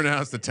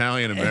mispronounced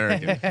Italian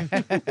American.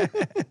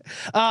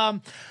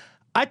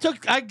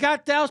 I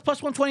got Dallas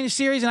 +120 in the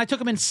series, and I took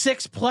them in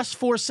 6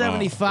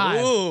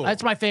 +475. Oh.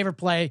 That's my favorite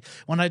play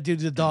when I do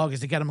the dog is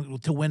to get them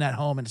to win at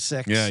home in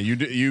 6. Yeah,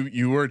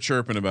 you were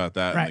chirping about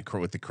that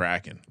with the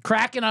Kraken.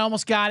 Kraken, I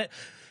almost got it.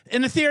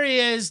 And the theory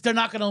is they're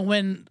not going to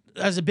win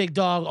as a big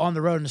dog on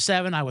the road in the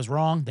 7. I was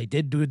wrong. They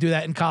did do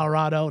that in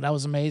Colorado. That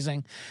was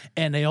amazing,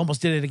 and they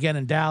almost did it again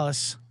in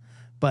Dallas.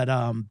 But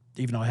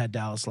even though I had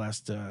Dallas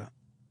last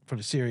for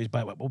the series,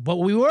 but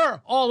we were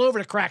all over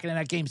the Kraken in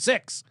that game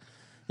 6.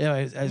 Yeah,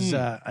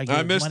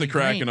 I missed the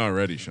Kraken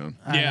already, Sean.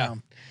 Yeah.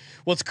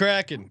 What's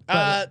cracking?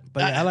 But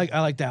yeah, I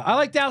like Dallas. I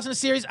like Dallas in the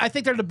series. I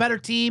think they're the better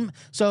team,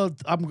 so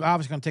I'm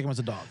obviously going to take them as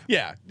a dog.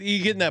 Yeah,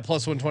 you getting that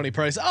 +120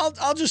 price.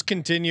 I'll just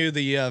continue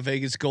the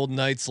Vegas Golden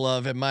Knights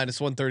love at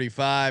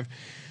 -135.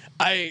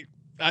 I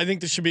think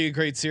this should be a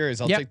great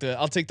series. I'll take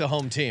the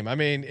home team. I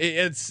mean,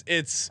 it's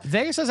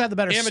Vegas does have the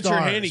better amateur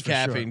stars,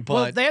 handicapping, sure. but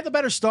well, they have the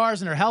better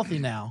stars and they're healthy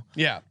now.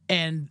 Yeah,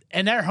 and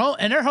their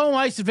home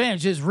ice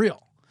advantage is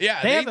real.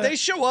 Yeah, they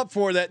show up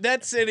for that.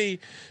 That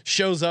city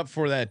shows up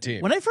for that team.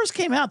 When they first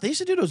came out, they used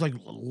to do those like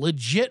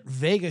legit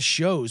Vegas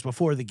shows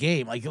before the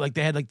game. Like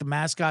they had like the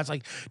mascots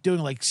like doing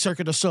like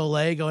Cirque du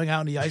Soleil going out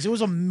on the ice. It was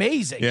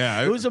amazing.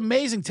 Yeah, it was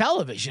amazing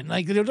television.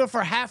 Like they were doing it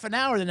for half an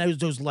hour. Then there was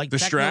those like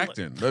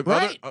distracting.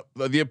 right?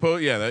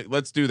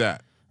 Let's do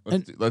that.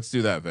 Let's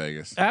do that,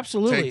 Vegas.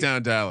 Absolutely. Take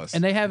down Dallas.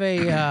 And they have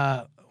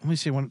a let me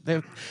see when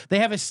they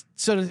have a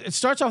so it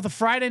starts off the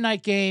Friday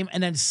night game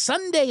and then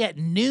Sunday at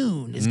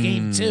noon is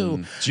game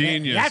 2.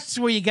 Genius. That's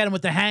where you get them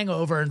with the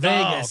hangover in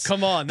Vegas. Oh,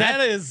 come on. That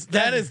is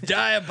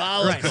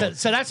diabolical. Right.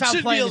 So that's how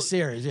I'm playing the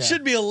series. Yeah.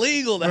 Should be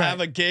illegal to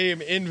have a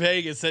game in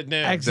Vegas at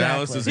noon. Exactly.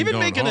 Dallas isn't Even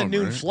going making home, a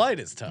noon right? flight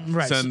is tough.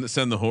 Right.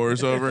 Send the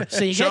whores over.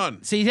 So you Sean.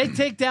 they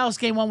take Dallas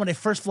game 1 when they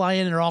first fly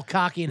in and they're all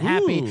cocky and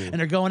happy Ooh. and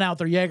they're going out with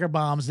their Jaeger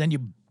bombs. Then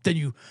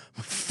you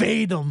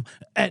fade them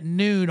at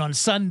noon on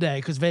Sunday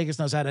because Vegas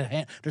knows how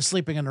to. They're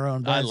sleeping in their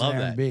own beds. I love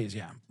and that. Airbnbs,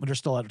 yeah, but they're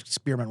still at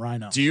Spearmint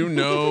Rhino. Do you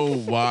know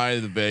why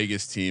the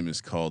Vegas team is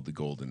called the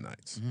Golden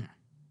Knights?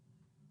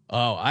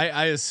 Oh,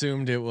 I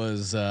assumed it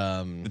was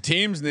The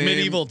team's name.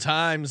 medieval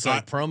times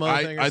like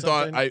promo thing or I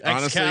thought something.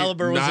 honestly,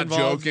 Excalibur was not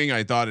involved. joking.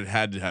 I thought it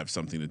had to have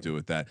something to do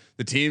with that.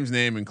 The team's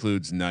name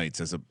includes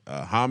Knights as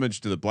a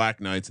homage to the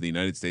Black Knights of the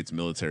United States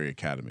Military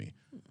Academy,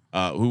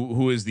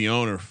 who is the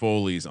owner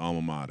Foley's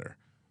alma mater.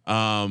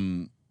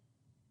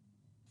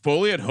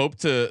 Foley had hoped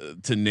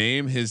to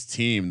name his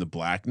team the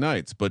Black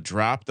Knights, but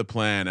dropped the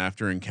plan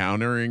after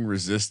encountering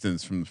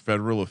resistance from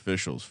federal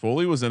officials.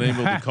 Foley was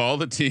unable to call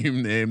the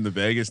team name the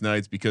Vegas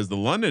Knights because the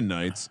London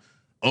Knights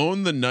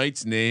own the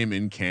Knights name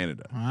in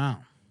Canada.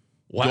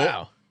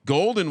 Wow.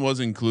 Golden was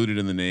included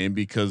in the name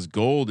because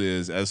gold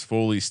is, as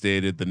Foley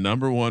stated, the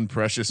 #1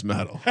 precious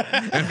metal,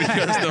 and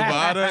because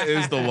Nevada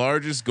is the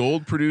largest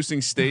gold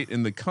producing state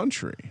in the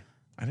country.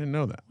 I didn't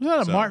know that.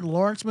 Was that a Martin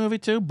Lawrence movie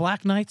too?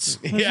 Black Knights.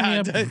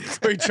 Yeah,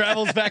 where he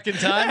travels back in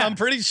time. I'm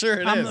pretty sure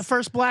it I'm is. the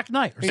first Black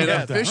Knight. Or And something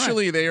like that.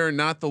 officially, they are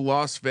not the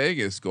Las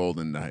Vegas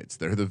Golden Knights;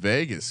 they're the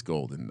Vegas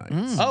Golden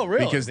Knights. Oh,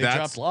 really? Because They that's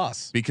dropped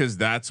loss. because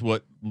that's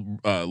what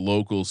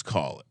locals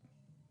call it.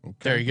 Okay.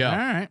 There you go. All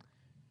right.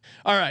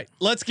 All right,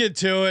 let's get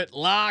to it.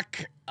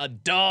 Lock a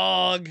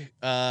dog.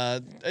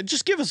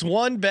 Just give us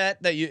one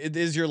bet that it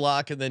is your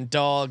lock, and then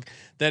dog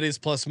that is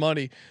plus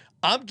money.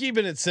 I'm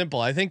keeping it simple.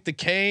 I think the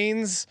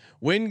Canes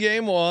win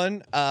game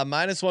 1,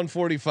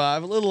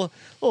 -145. A little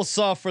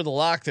soft for the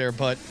lock there,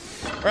 but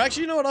or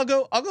actually, you know what?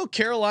 I'll go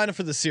Carolina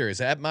for the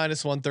series at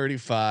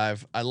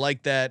 -135. I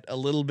like that a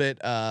little bit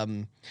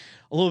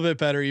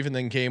better even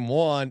than game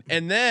 1.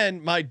 And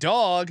then my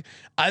dog,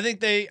 I think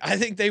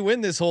they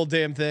win this whole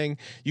damn thing.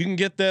 You can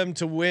get them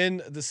to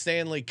win the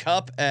Stanley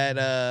Cup at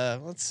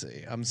let's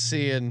see. I'm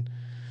seeing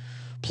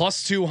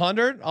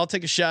 +200. I'll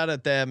take a shot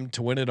at them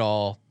to win it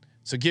all.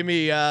 So give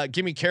me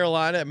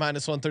Carolina at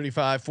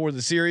 -135 for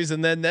the series,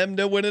 and then them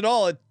to win it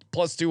all at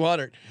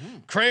 +200.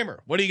 Kramer,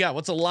 what do you got?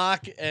 What's a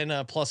lock and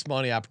a plus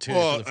money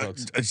opportunity for the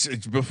folks?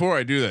 Before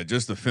I do that,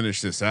 just to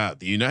finish this out,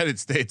 the United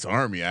States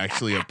Army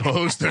actually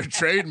opposed their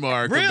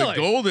trademark of the Really?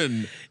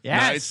 Golden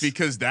Yes. Knights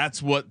because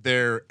that's what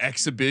their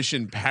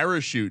exhibition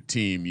parachute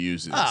team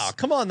uses. Oh,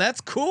 come on,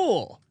 that's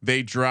cool.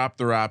 They dropped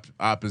their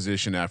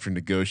opposition after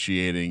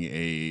negotiating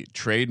a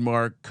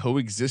trademark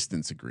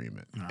coexistence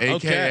agreement,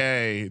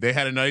 aka they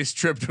had a nice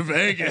trip to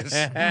Vegas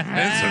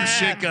and some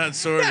shit got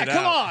sorted Yeah, out.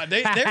 come on,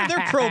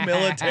 they're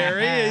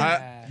pro-military.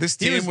 This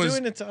He team was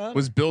doing it to us.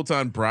 was built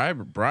on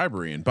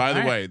bribery, and by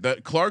the way,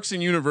 the Clarkson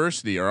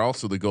University are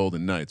also the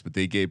Golden Knights, but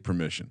they gave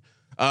permission.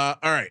 All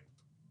right,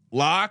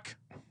 lock.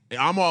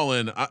 I'm all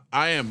in.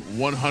 I am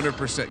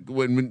 100%.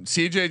 When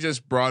CJ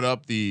just brought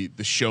up the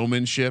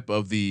showmanship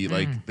of the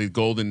the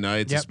Golden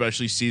Knights,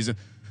 especially season,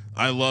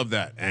 I love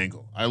that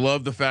angle. I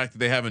love the fact that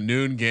they have a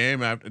noon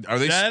game. Are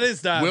they? That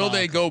is Will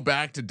they diabolical. go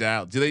back to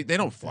Dallas? Do they? They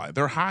don't fly.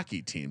 They're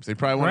hockey teams. They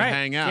probably want Right. to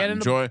hang out, Get in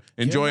the-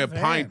 enjoy get a in the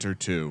van. pint or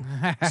two.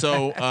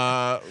 So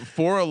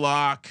for a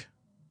lock,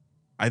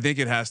 I think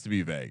it has to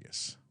be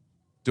Vegas.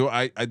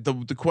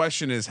 The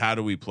question is, how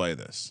do we play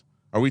this?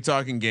 Are we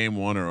talking game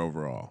 1 or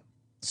overall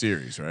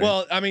series? Right.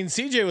 Well, I mean,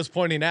 CJ was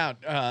pointing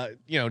out,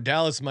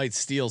 Dallas might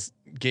steal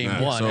game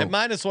Yeah, 1 so- at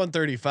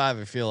 -135.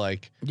 I feel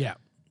like. Yeah.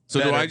 So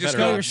do better- I just better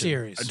go? Go your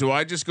series. Do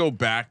I just go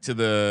back to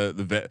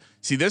the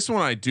see this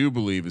one? I do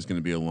believe is going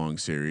to be a long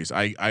series.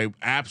 I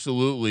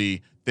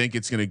absolutely think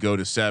it's going to go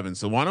to 7.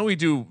 So why don't we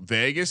do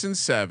Vegas in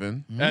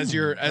 7 As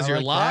your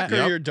like lock that.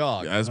 or Yep. your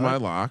dog? as my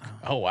lock?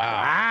 Oh wow!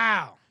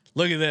 Wow.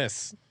 Look at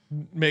this.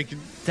 Making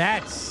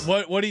That's.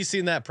 what do you see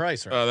in that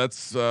price? Right?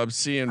 That's I'm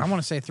seeing. I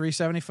want to say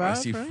 375.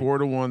 I see right?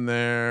 4-1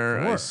 there.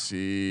 I 4.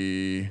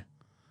 see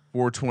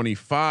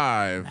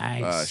 425.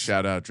 Nice.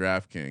 Shout out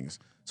DraftKings.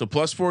 So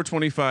plus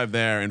 425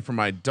 there, and for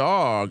my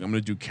dog, I'm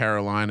going to do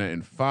Carolina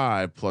in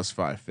 5 plus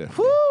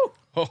 550. Woo.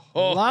 Oh,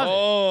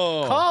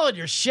 Love it. Calling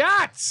your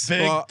shots. big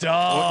Well,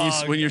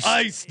 dog. when you're-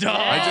 ice dog.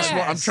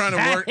 I'm trying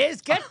to work.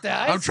 Get the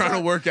I'm trying to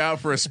work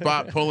out for a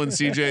spot pulling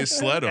CJ's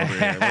sled over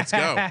here. Let's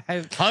go.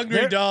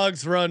 Hungry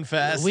dogs run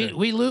fast. We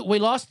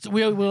lost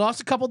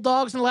a couple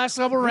dogs in the last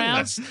couple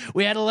rounds.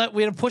 We had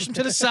to push them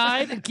to the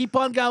side and keep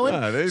on going.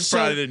 They So-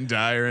 probably didn't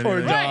die or Poor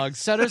anything. dog. Right. dogs.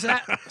 So there's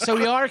that. So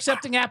we are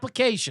accepting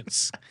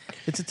applications.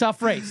 It's a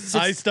tough race. It's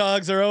Ice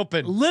dogs are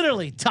open.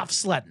 literally tough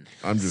sledding.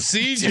 I'm just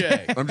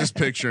CJ. I'm just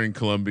picturing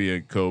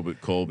Columbia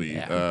Colby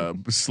Yeah.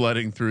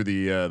 sledding through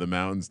the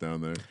mountains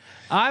down there.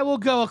 I will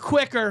go a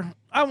quicker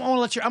I'm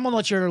gonna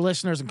let your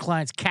listeners and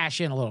clients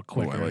cash in a little Oh,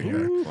 quicker. I like here.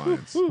 that,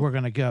 clients. We're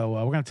gonna go.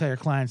 We're gonna tell your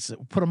clients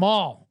put them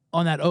all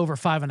on that over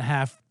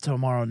 5.5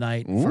 tomorrow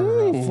night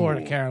for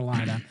Florida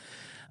Carolina.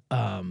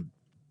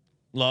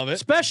 Love it.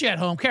 Especially at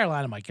home,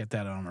 Carolina might get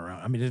that on their own.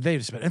 I mean, they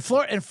just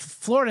and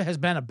Florida has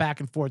been a back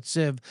and forth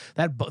sieve.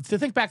 To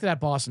think back to that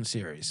Boston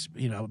series,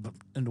 in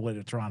the way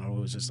to Toronto, it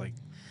was just like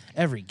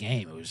every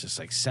game. It was just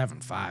like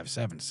 7-5,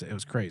 7-6. It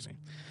was crazy.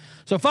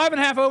 So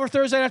 5.5 over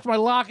Thursday after my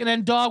lock, and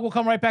then dog will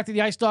come right back to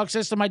the Ice Dog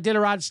system. I did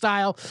a rod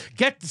style.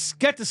 Get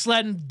the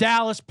sledding.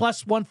 Dallas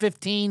plus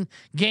 115,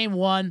 game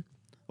 1.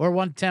 Or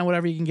 110,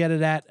 whatever you can get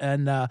it at.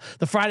 And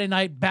the Friday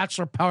night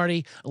bachelor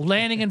party,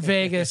 landing in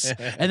Vegas,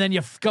 and then you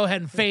go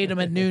ahead and fade them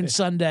at noon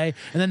Sunday.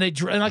 And then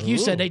and like you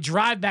said, they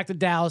drive back to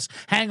Dallas,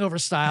 hangover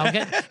style,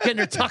 getting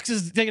their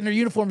tuxes, getting their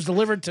uniforms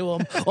delivered to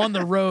them on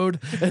the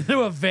road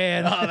through a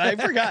van. Oh, I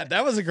forgot.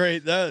 That was a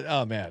great.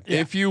 Oh man.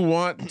 If you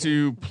want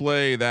to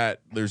play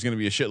that, there's going to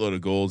be a shitload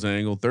of goals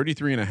angle.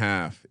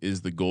 33.5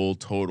 is the goal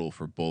total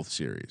for both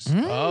series.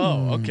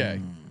 Oh, okay.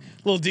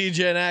 Little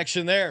DJ in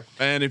action there.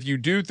 And if you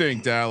do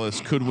think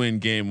Dallas could win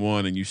game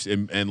 1,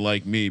 and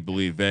like me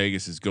believe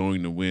Vegas is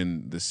going to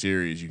win the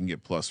series, you can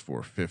get plus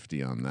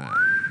 450 on that.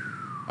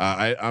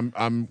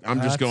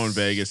 I'm just going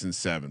Vegas in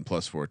 7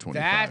 plus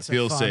 425. That's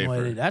Feels a fun safer.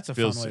 way. That's a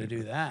Feels fun way to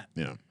safer. do that.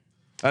 Yeah.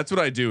 That's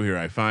what I do here.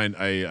 I find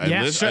I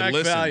Extract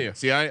listen. value.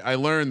 See, I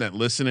learned that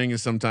listening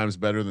is sometimes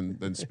better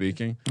than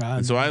speaking,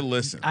 and so I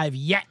listen. I've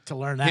yet to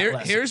learn that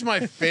lesson. Here's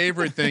my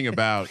favorite thing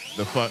about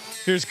the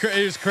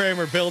Here's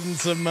Kramer building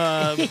some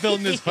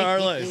building his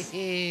parlays.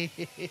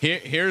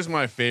 Here's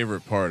my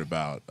favorite part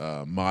about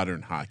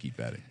modern hockey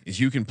betting is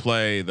you can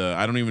play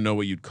I don't even know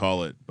what you'd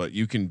call it, but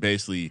you can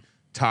basically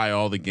tie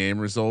all the game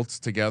results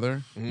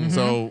together.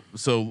 So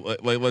let's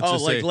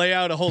just say lay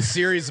out a whole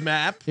series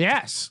map.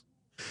 Yes.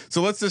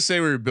 So let's just say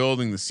we were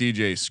building the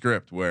CJ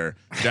script where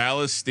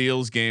Dallas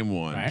steals game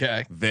 1. Right.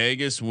 Okay.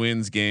 Vegas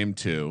wins game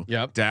 2.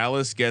 Yep.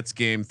 Dallas gets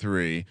game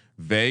 3.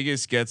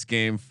 Vegas gets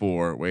game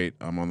 4. Wait,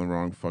 I'm on the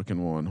wrong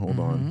fucking one. Hold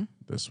on.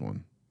 This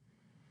one.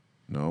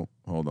 No,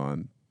 hold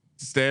on.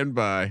 Stand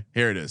by.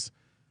 Here it is.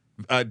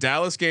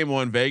 Dallas game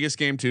 1, Vegas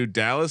game 2,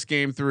 Dallas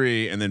game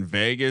 3, and then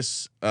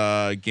Vegas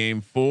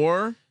game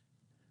 4.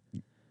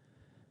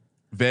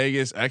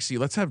 Vegas. Actually,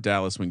 let's have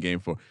Dallas win game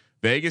 4.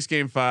 Vegas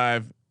game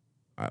 5.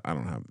 I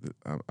don't have.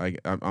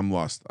 I'm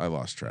lost. I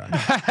lost track.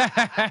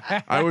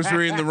 I was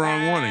reading the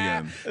wrong one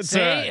again. See,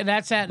 and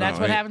that's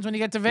what happens when you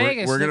get to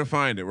Vegas. We're gonna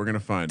find it. We're gonna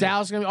find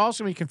Dallas is gonna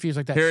also be confused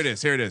like that. Here it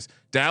is. Here it is.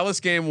 Dallas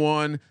game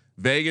 1,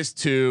 Vegas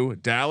 2,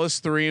 Dallas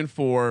 3 and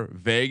 4,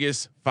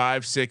 Vegas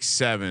 5, 6,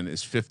 7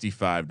 is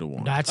 55 to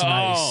 1. That's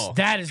nice.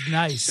 That is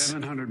nice.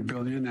 700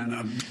 billion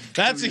and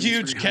That's a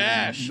huge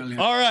cash.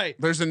 All right.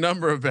 There's a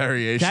number of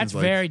variations. That's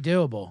very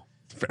doable.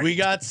 We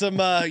got some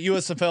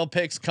USFL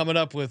picks coming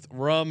up with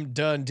Rum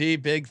Dundee.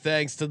 Big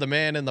thanks to the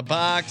man in the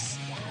box.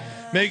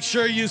 Make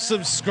sure you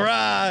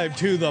subscribe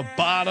to the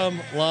Bottom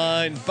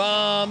Line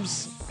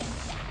Bombs.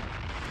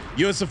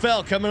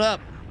 USFL coming up.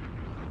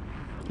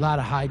 A lot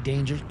of high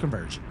danger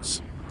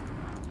conversions.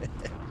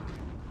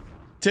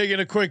 Taking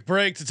a quick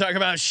break to talk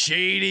about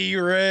Shady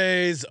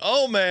Rays.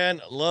 Oh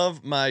man,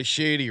 love my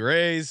Shady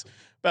Rays.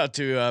 About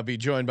to be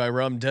joined by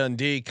Rum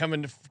Dundee,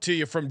 coming to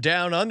you from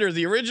down under,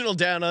 the original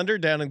down under,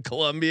 down in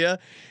Colombia.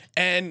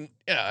 And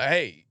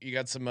hey, you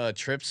got some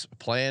trips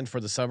planned for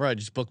the summer. I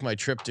just booked my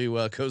trip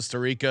to Costa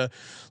Rica.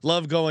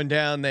 Love going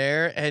down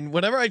there. And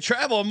whenever I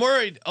travel, I'm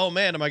worried. Oh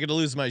man, am I going to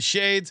lose my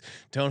shades?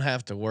 Don't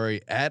have to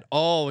worry at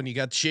all when you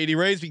got Shady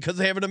Rays, because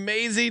they have an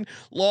amazing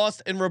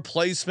lost and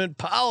replacement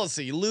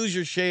policy. You lose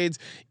your shades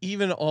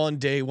even on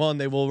day 1,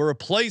 they will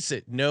replace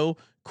it. No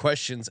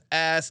questions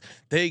asked.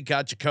 They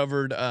got you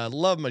covered.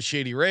 Love my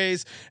Shady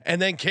Rays.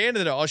 And then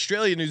Canada,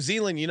 Australia, New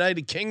Zealand,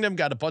 United Kingdom,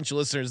 got a bunch of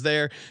listeners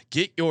there.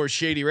 Get your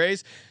Shady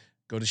Rays.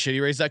 Go to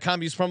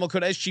shadyrays.com, use promo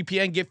code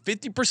SGPN, get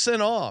 50%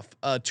 off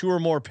 2 or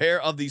more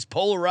pair of these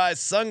polarized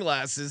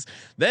sunglasses.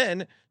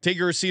 Then take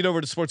your receipt over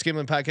to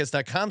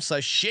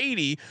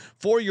sportsgamblingpodcast.com/shady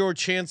for your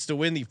chance to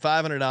win the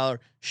 $500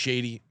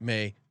 Shady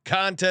May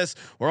contest.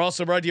 We're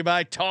also brought to you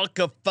by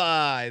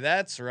Talkify.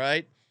 That's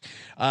right.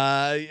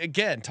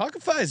 Again,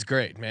 Talkify is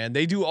great, man.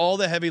 They do all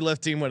the heavy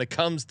lifting when it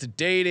comes to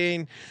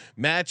dating,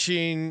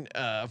 matching,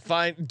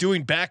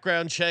 doing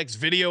background checks,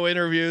 video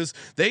interviews.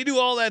 They do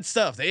all that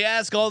stuff. They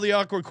ask all the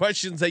awkward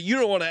questions that you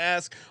don't want to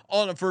ask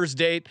on a first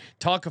date.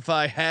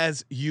 Talkify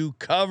has you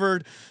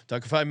covered.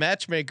 Talkify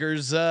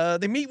matchmakers,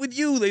 they meet with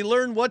you. They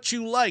learn what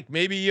you like.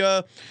 Maybe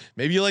you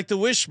like the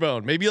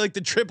wishbone. Maybe you like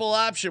the triple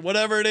option.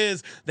 Whatever it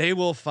is, they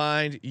will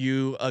find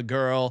you a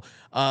girl.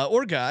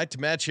 or guy to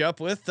match you up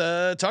with.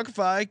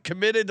 Talkify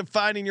committed to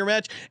finding your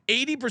match.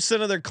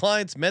 80% of their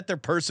clients met their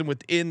person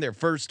within their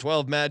first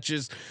 12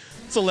 matches.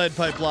 It's a lead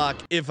pipe lock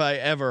if I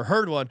ever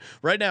heard one.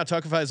 Right now,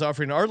 Talkify is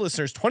offering our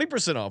listeners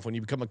 20% off when you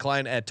become a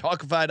client at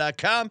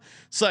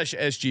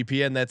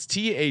Talkify.com/SGPN. That's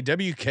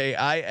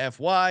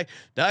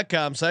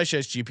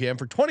TAWKIFY.com/SGPN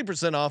for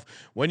 20% off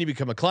when you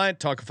become a client.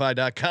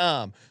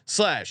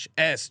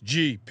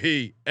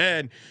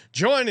 Talkify.com/SGPN.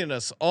 Joining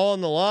us on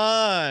the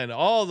line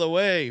all the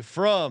way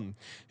from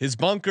his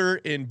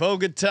bunker in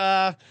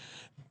Bogota,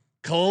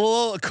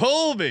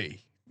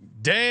 Colby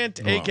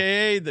Dant,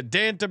 aka the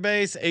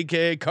Dantabase,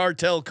 aka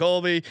Cartel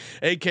Colby,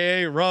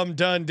 aka Rum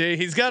Dundee.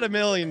 He's got a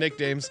million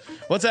nicknames.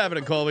 What's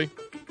happening, Colby?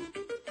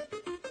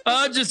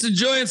 Just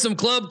enjoying some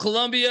Club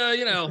Columbia,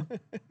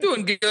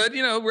 doing good.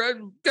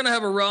 We're gonna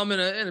have a rum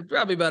in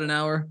probably about an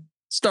hour.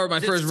 Start my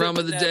first rum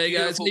of the day,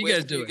 guys. What you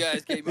guys doing?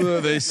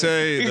 They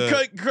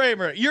say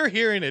Kramer, you're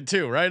hearing it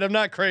too, right? I'm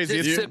not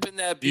crazy. Sipping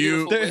that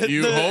beautiful.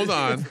 You hold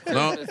on.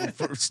 No,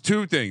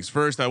 two things.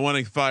 First, I want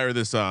to fire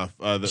this off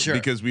Sure.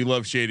 because we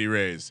love Shady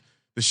Rays.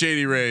 The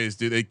Shady Rays,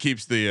 dude, it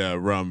keeps the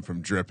rum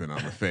from dripping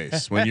on the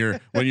face when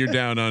you're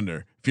down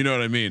under. If you know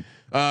what I mean.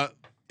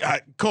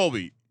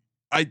 Colby,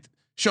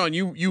 Sean,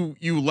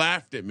 you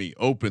laughed at me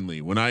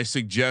openly when I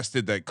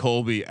suggested that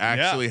Colby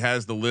actually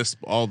has the lisp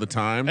all the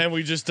time, and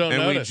we just don't.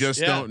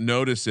 Don't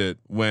notice it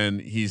when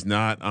he's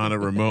not on a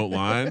remote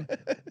line.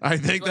 I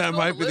think that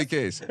might be the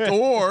case,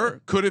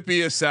 or could it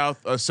be a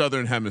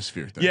southern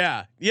hemisphere thing?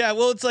 Yeah.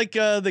 Well, it's like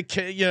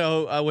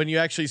when you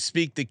actually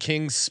speak the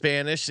King's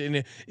Spanish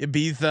in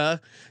Ibiza,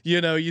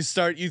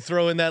 you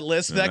throw in that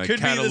lisp. That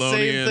could be the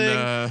same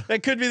thing.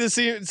 That could be the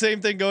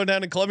same thing going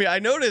down in Colombia. I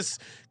notice,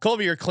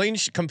 Colby, you're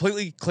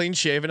completely clean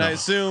shaven. I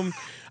assume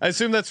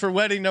that's for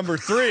wedding number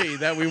 3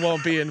 that we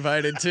won't be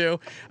invited to.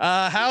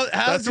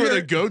 That's where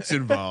the goat's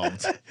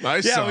involved.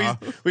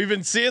 We've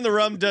been seeing the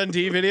Rum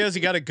Dundee videos.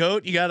 You got a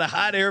goat, you got a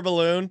hot air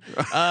balloon.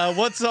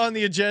 What's on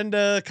the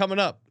agenda coming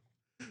up?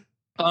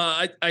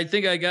 I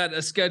think I got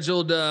a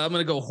scheduled. I'm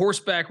gonna go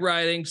horseback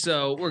riding,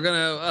 so we're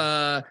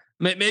gonna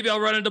maybe I'll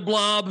run into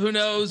Blob. Who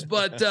knows?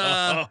 But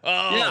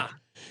yeah,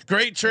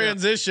 great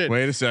transition.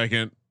 Wait a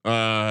second.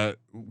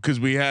 Because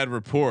we had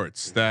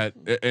reports that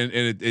and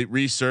it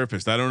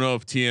resurfaced. I don't know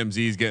if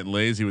TMZ is getting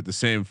lazy with the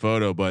same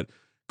photo, but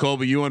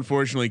Colby, you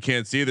unfortunately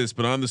can't see this,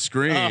 but on the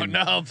screen, oh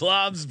no,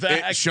 Blob's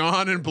back.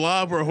 Sean and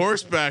Blob were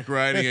horseback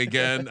riding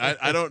again.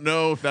 I don't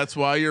know if that's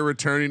why you're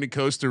returning to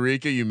Costa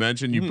Rica. You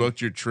mentioned you booked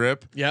your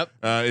trip. Yep.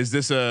 Is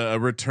this a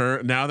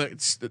return now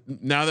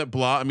that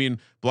Blob? I mean,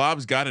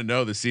 Blob's got to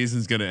know the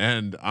season's going to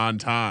end on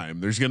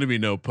time. There's going to be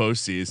no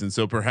postseason,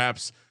 so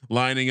perhaps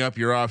lining up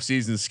your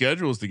off-season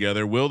schedules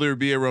together. Will there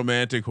be a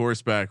romantic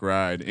horseback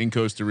ride in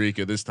Costa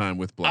Rica this time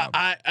with Blob?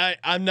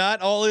 I'm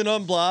not all in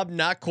on Blob,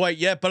 not quite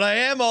yet, but I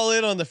am all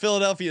in on the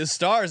Philadelphia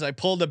Stars. I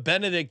pulled a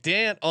Benedict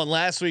Dant on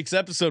last week's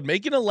episode,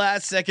 making a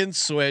last-second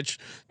switch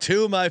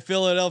to my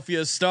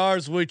Philadelphia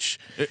Stars, which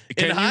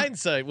in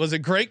hindsight was a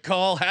great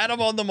call. Had them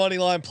on the money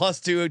line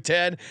plus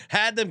 210.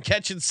 Had them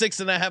catching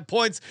 6.5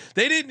 points.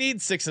 They didn't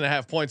need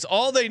 6.5 points.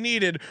 All they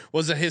needed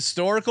was a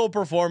historical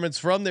performance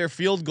from their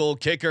field goal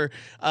kicker,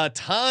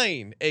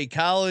 tying a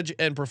college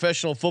and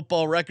professional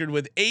football record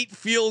with 8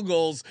 field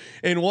goals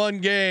in one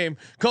game.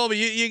 Colby,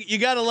 you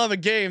got to love a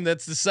game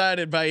that's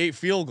decided by 8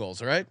 field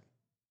goals, right?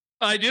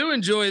 I do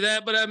enjoy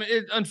that, but I mean,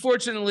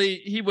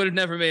 unfortunately, he would have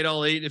never made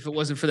all 8 if it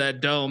wasn't for that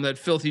dome, that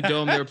filthy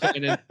dome they were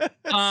playing in.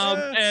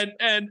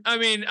 And I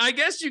mean, I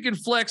guess you can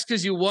flex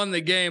because you won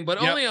the game, but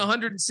only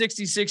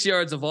 166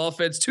 yards of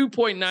offense,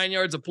 2.9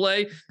 yards of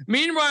play.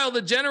 Meanwhile,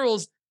 the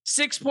Generals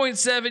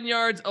 6.7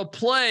 yards of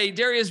play.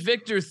 Darius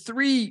Victor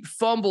 3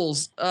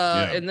 fumbles,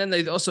 and then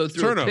they also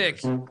threw Turnovers. a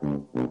pick.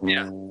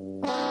 Yeah,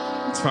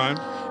 it's fine.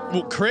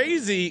 Well,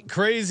 crazy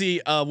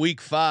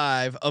week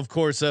 5. Of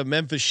course,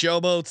 Memphis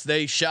Showboats,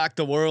 they shocked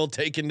the world,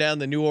 taking down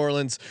the New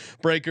Orleans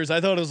Breakers.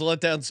 I thought it was a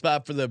letdown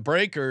spot for the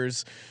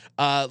Breakers.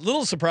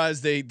 Little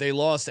surprised they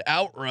lost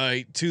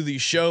outright to the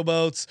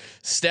Showboats.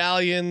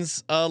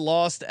 Stallions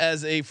lost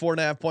as a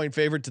 4.5 point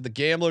favorite to the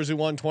Gamblers, who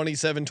won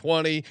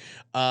 27-20.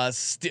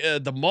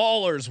 The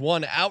Maulers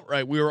won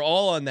outright. We were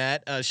all on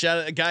that.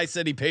 A guy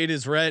said he paid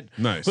his rent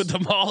with the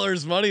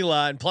Maulers money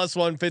line plus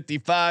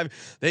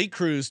 155. They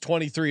cruised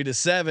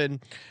 23-7.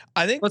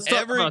 I think let's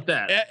talk about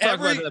that.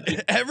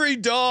 Every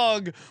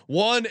dog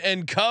won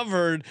and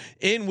covered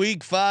in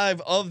week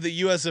 5 of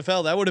the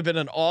USFL. That would have been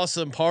an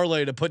awesome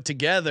parlay to put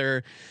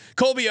together.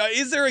 Colby,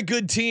 is there a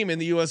good team in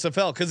the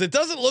USFL? Because it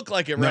doesn't look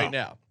like it right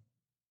now.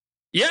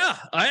 Yeah,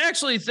 I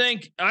actually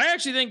think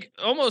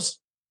almost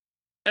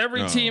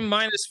every team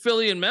minus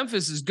Philly and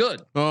Memphis is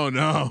good. Oh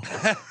no!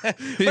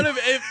 But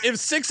if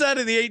 6 out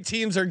of the 8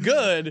 teams are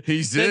good,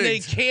 then they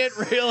can't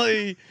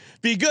really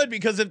be good,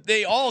 because if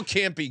they all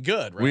can't be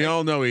good, right? We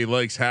all know he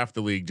likes half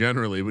the league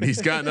generally, but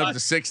he's gotten up to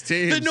 6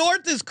 teams. The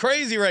North is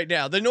crazy right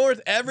now. The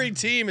North, every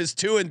team is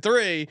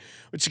 2-3,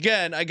 which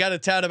again, I got to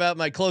tout about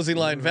my closing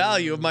line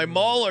value of my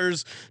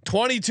Maulers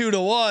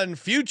 22-1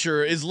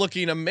 future is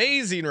looking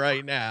amazing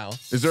right now.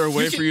 Is there a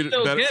way for you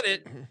to get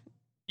it?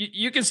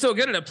 you can still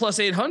get it at plus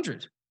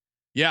 800.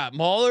 Yeah,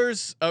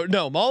 Maulers. Oh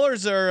no,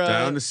 Maulers are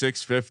down to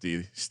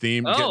 650.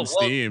 Getting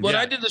steamed. When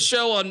I did the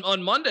show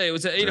on Monday, it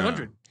was at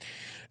 800.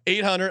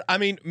 800. I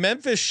mean,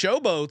 Memphis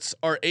Showboats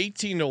are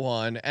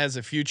 18-1 as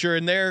a future,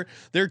 and they're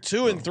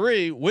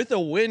 2-3 with a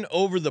win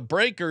over the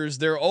Breakers.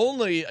 They're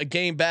only a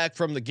game back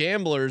from the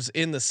Gamblers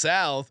in the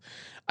South.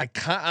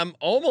 I'm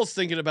almost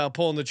thinking about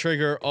pulling the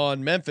trigger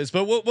on Memphis.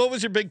 But what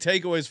was your big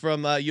takeaways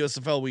from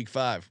USFL Week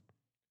 5?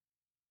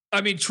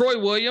 I mean, Troy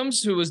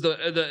Williams, who was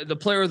the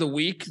player of the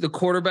week, the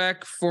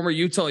quarterback, former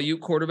Utah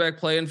Ute quarterback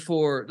playing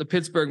for the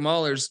Pittsburgh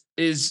Maulers,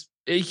 is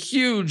a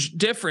huge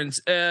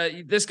difference.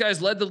 This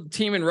guy's led the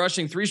team in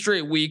rushing 3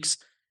 straight weeks.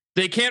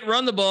 They can't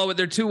run the ball with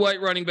their 2 white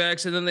running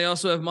backs, and then they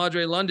also have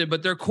Madre London,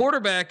 but their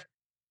quarterback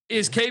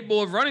is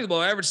capable of running the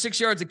ball. Averaged 6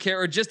 yards a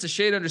carry, or just a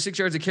shade under 6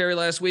 yards a carry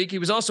last week. He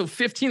was also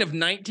 15 of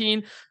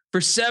 19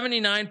 for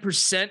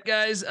 79%,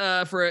 guys,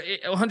 for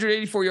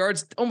 184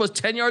 yards, almost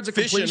 10 yards of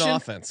completion. Efficient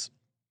offense.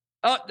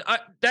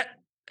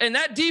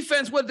 That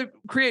defense would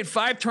create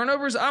 5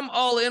 turnovers. I'm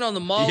all in on the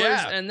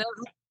Maulers, and then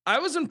I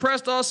was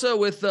impressed also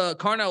with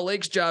Carnell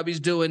Lake's job he's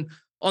doing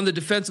on the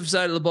defensive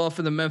side of the ball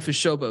for the Memphis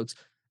Showboats.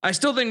 I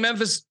still think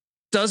Memphis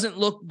doesn't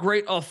look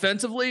great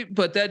offensively,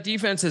 but that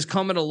defense has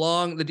coming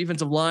along. The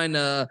defensive line,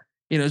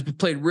 has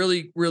played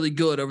really, really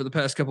good over the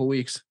past couple of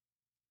weeks.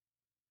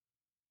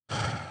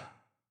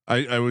 I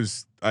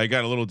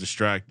got a little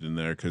distracted in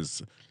there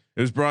because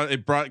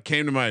it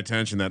came to my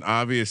attention that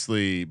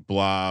obviously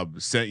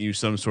Blob sent you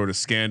some sort of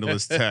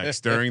scandalous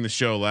text during the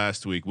show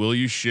last week. Will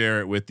you share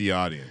it with the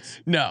audience?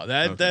 No,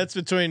 that's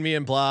between me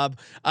and Blob.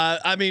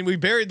 I mean, we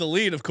buried the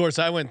lead. Of course,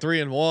 I went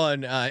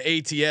 3-1.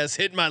 ATS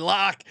hitting my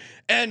lock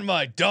and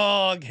my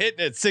dog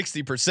hitting at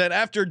 60%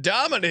 after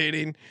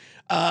dominating.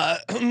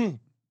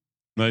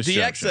 Nice the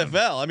job, XFL.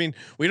 Sean. I mean,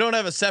 we don't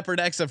have a separate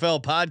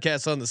XFL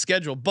podcast on the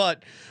schedule,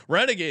 but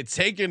Renegades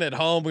taking it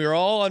home. We were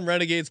all on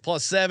Renegades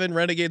 +7,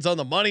 Renegades on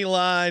the money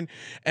line,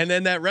 and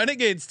then that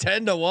Renegades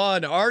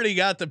 10-1 already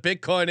got the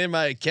Bitcoin in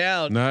my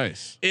account.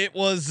 Nice. It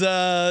was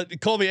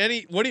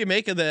Colby. What do you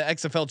make of the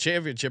XFL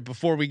championship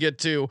before we get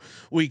to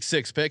Week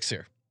 6 picks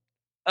here?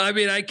 I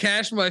mean, I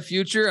cashed my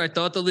future. I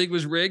thought the league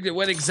was rigged. It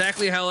went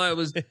exactly how I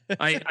was.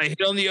 I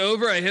hit on the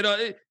over. I hit on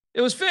it. It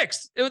was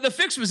fixed. The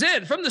fix was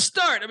in from the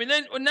start. I mean,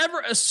 then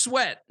never a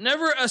sweat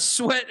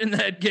in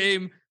that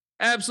game.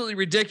 Absolutely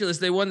ridiculous.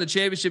 They won the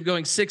championship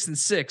going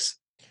 6-6.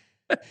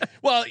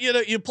 Well,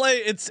 you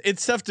play.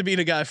 It's tough to beat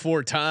a guy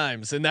 4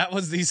 times, and that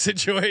was the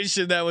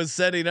situation that was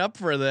setting up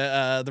for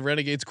the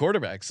Renegades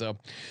quarterback. So,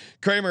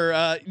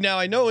 Kramer. Now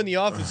I know in the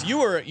office you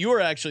were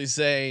actually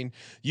saying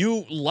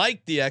you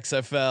liked the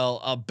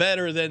XFL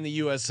better than the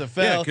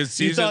USFL. Yeah, because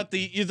you thought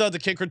the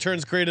kick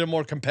returns created a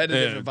more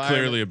competitive environment.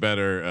 Clearly a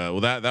better.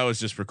 That was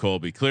just for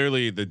Colby.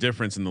 Clearly the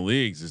difference in the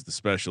leagues is the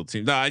special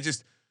team. No,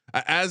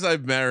 as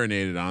I've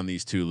marinated on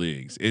these 2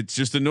 leagues, it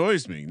just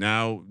annoys me.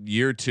 Now,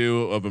 year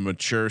 2 of a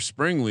mature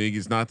spring league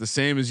is not the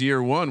same as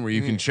year 1, where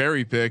you can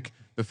cherry pick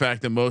the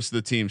fact that most of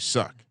the teams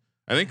suck.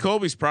 I think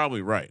Colby's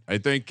probably right. I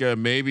think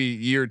maybe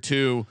year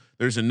 2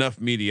 there's enough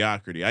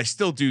mediocrity. I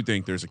still do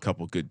think there's a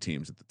couple good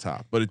teams at the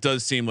top, but it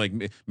does seem like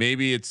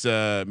maybe it's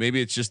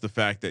just the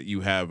fact that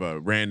you have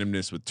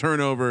randomness with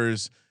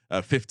turnovers,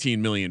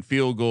 15 million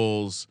field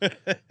goals.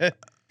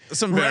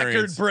 Some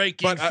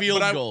record-breaking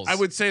field goals. I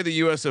would say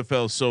the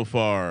USFL so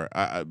far,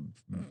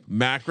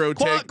 quality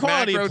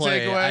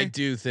play, takeaway, I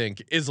do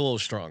think is a little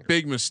stronger.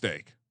 Big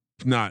mistake,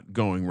 not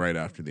going right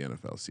after the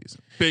NFL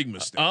season. Big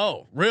mistake.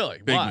 Oh, really?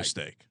 Big Why?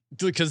 mistake.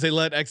 Because they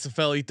let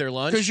XFL eat their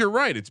lunch. Because you're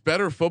right, it's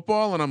better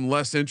football, and I'm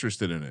less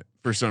interested in it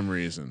for some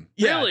reason.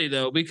 Yeah. Really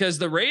though, because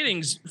the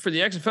ratings for the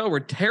XFL were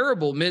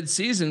terrible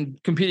mid-season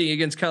competing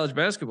against college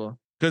basketball.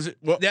 Because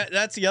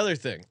that's the other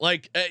thing.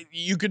 Like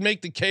you could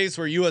make the case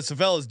where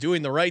USFL is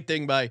doing the right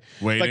thing by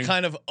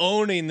kind of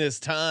owning this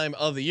time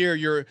of the year.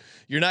 You're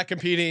not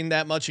competing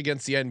that much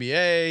against the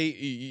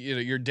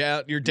NBA. You're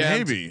down.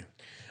 Maybe.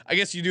 I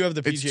guess you do have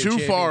the PGA. It's too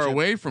far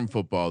away from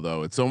football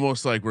though. It's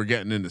almost like we're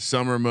getting into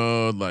summer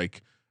mode.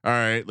 Like, all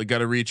right, got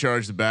to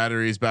recharge the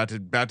batteries. About to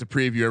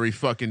preview every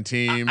fucking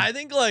team. I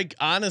think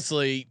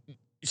honestly.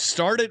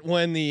 Start it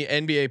when the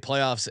NBA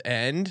playoffs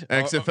end.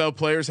 XFL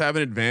players have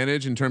an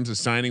advantage in terms of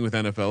signing with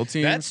NFL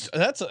teams.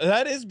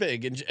 That is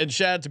big. And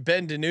shout out to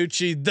Ben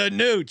DiNucci, the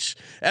Nooch.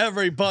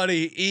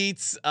 Everybody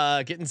eats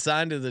getting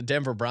signed to the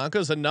Denver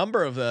Broncos. A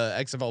number of the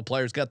XFL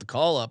players got the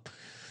call up.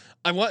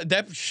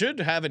 That should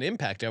have an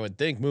impact, I would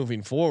think,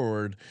 moving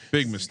forward.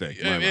 Big mistake.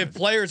 If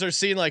players are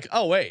seeing like,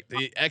 oh wait,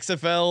 the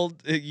XFL,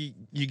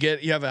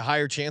 you have a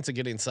higher chance of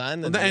getting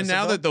signed. Than and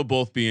now that they'll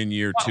both be in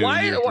year 2.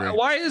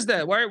 Why is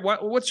that? Why?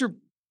 What's your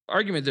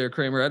argument there,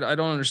 Kramer? I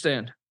don't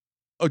understand.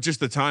 Oh, just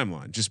the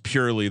timeline. Just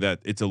purely that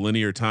it's a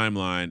linear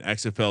timeline.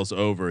 XFL's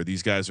over.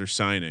 These guys are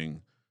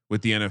signing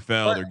with the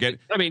NFL. They're getting.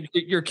 I mean,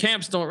 your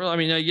camps don't really. I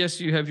mean, I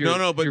guess you have your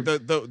but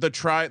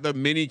the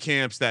mini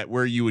camps that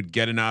where you would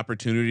get an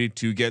opportunity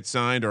to get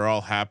signed are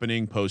all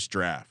happening post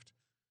draft,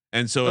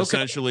 And so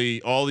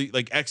essentially all the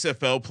like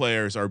XFL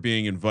players are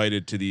being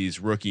invited to these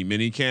rookie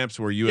mini camps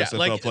where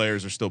USFL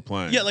players are still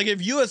playing. Yeah, like if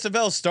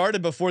USFL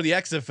started before the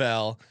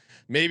XFL,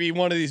 maybe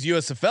one of these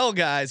USFL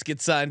guys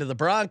gets signed to the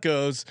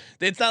Broncos.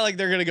 It's not like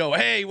they're going to go,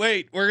 hey,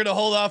 wait, we're going to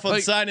hold off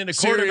on signing a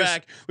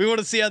quarterback. We want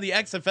to see how the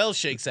XFL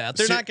shakes out.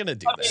 They're not going to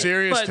do that.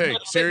 Serious take.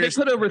 Serious.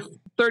 They put over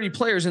 30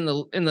 players in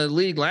the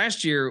league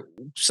last year,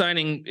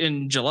 signing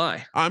in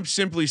July. I'm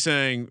simply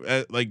saying,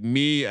 like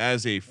me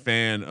as a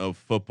fan of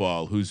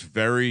football, who's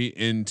very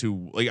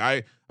into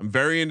I'm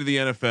very into the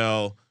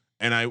NFL,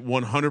 and I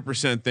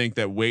 100% think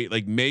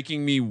that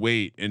making me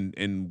wait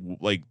and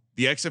like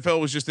the XFL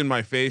was just in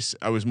my face.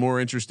 I was more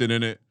interested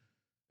in it.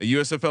 The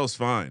USFL is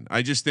fine.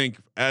 I just think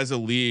as a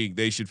league,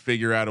 they should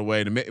figure out a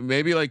way to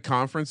maybe like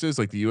conferences,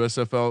 like the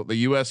USFL, the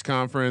US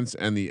conference,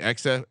 and the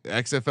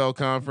XFL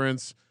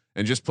conference.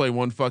 And just play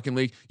one fucking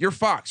league. You're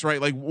Fox, right?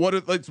 Like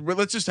what?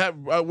 Let's just have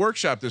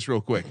workshop this real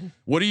quick.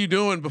 What are you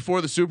doing before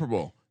the Super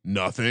Bowl?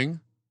 Nothing.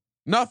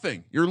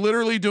 You're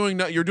literally doing.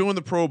 You're doing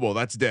the Pro Bowl.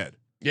 That's dead.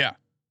 Yeah.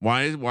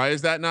 Why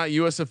is that not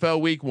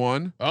USFL Week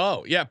 1?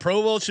 Oh yeah,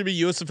 Pro Bowl should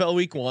be USFL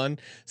Week 1.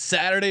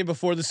 Saturday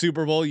before the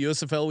Super Bowl,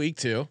 USFL Week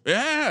 2.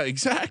 Yeah,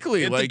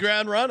 exactly. Hit the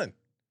ground running.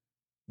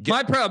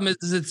 My problem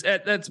is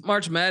that's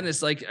March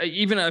Madness. Like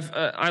even I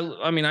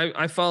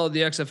followed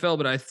the XFL,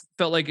 but I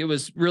felt like it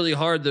was really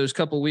hard those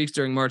couple weeks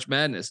during March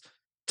Madness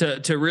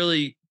to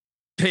really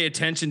pay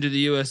attention to the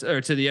US or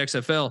to the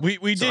XFL.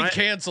 We did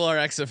cancel our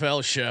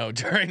XFL show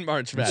during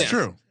March Madness. That's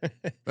true.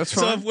 That's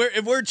fine. So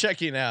if we're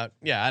checking out,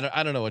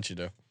 I don't know what you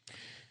do.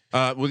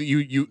 Well,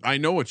 I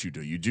know what you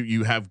do.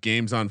 You have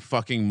games on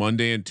fucking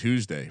Monday and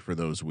Tuesday for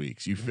those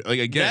weeks.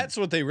 That's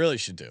what they really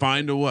should do.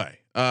 Find a way.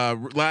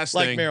 Last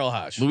like thing, Merrill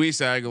Hosh,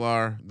 Luis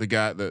Aguilar, the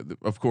guy,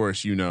 of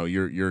course,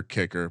 your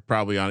kicker,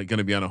 probably going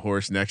to be on a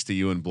horse next to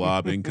you in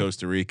Blob in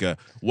Costa Rica.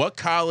 What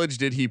college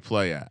did he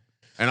play at?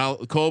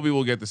 And Colby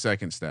will get the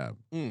second stab.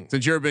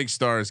 Since you're a big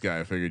Stars guy,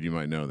 I figured you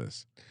might know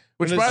this.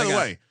 Which, by the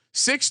way,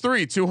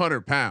 6'3",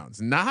 200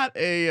 pounds, not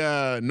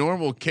a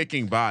normal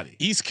kicking body.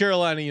 East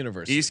Carolina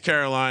University. East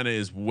Carolina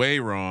is way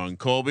wrong.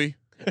 Colby.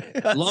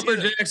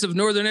 Lumberjacks of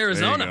Northern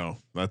Arizona. There you go.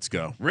 Let's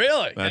go.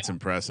 Really? That's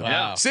impressive.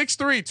 Wow.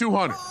 6'3",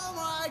 200. Oh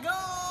my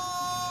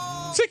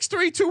God.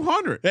 6'3",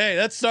 200. Hey,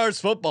 that's Stars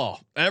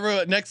football.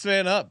 Everyone, next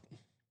man up.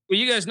 Well,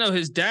 you guys know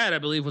his dad, I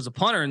believe, was a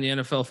punter in the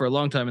NFL for a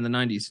long time in the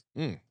 90s.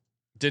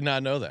 Did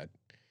not know that.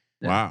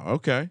 Wow.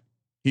 Okay.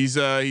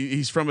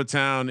 He's from a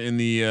town in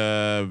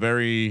the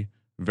very,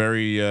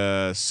 very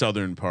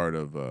southern part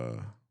of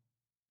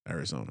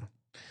Arizona.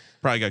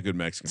 Probably got good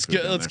Mexican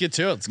food. Let's get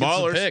to it. Let's get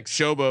Maulers, some picks.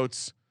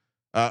 Showboats.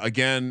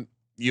 Again,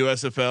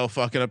 USFL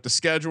fucking up the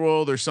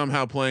schedule. They're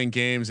somehow playing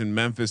games in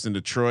Memphis and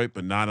Detroit,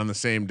 but not on the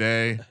same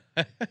day.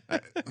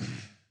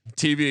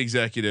 TV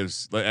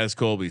executives, as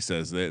Colby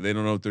says, they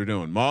don't know what they're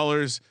doing.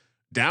 Maulers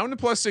down to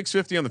plus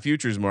 650 on the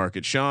futures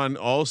market. Sean,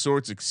 all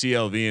sorts of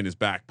CLV in his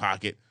back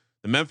pocket.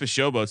 The Memphis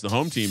Showboats, the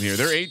home team here,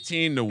 they're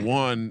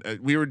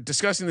 18-1. We were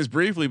discussing this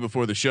briefly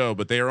before the show,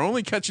 but they are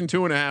only catching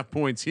 2.5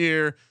 points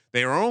here.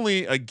 They are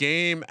only a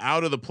game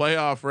out of the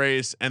playoff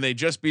race, and they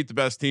just beat the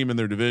best team in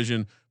their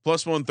division.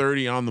 Plus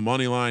 130 on the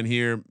money line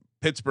here.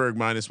 Pittsburgh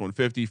minus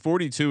 150.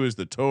 42 is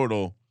the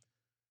total.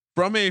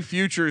 From a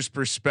futures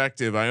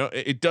perspective,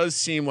 it does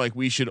seem like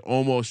we should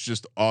almost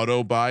just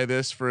auto buy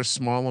this for a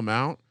small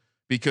amount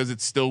because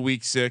it's still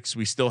week 6.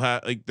 We still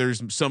have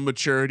there's some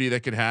maturity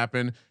that could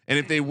happen, and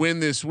if they win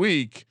this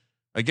week,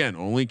 again,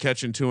 only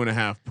catching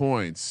 2.5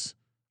 points.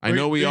 I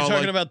know we all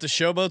talking about the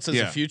Showboats as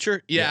a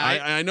future. Yeah,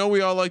 I know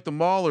we all like the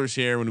Maulers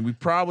here, and we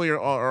probably are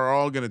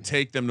all going to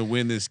take them to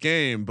win this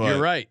game. But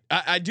you're right.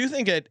 I do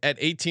think at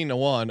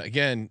 18-1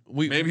 again,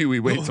 maybe we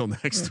wait till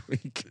next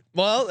week.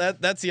 Well,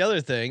 that's the other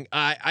thing.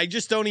 I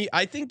just don't.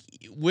 I think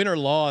win or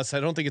loss,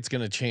 I don't think it's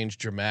going to change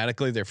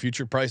dramatically their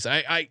future price.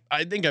 I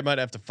think I might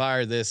have to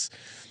fire this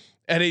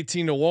at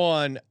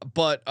 18-1,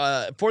 but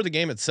for the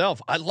game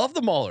itself, I love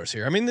the Maulers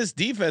here. I mean, this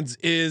defense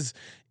is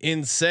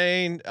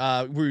insane.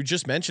 We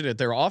just mentioned it.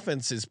 Their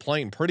offense is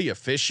playing pretty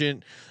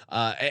efficient,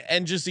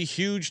 and just a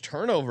huge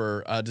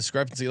turnover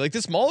discrepancy. Like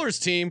this Maulers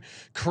team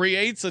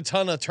creates a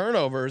ton of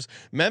turnovers.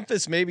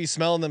 Memphis may be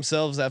smelling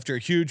themselves after a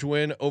huge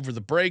win over the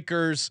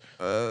Breakers.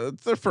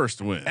 Their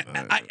first win.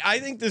 I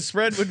think the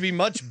spread would be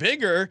much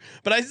bigger,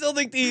 but I still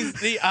think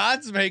the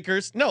odds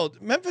makers. No,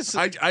 Memphis.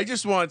 I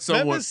just want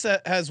someone. Memphis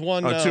has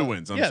won 2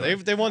 wins.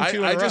 They won 2 in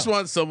a row. I just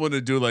want someone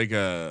to do like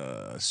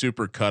a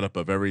super cut up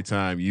of every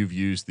time you've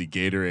used the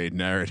Gatorade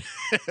narrative.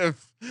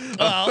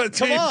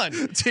 Come on,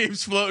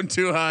 teams floating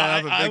too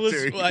high off a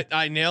victory.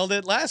 I nailed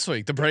it last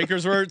week. The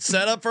Breakers were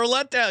set up for a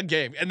letdown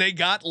game, and they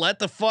got let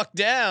the fuck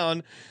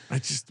down. I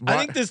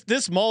think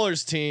this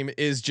Maulers team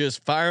is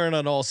just firing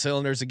on all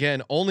cylinders.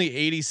 Again, only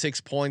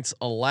 86 points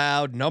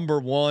allowed, number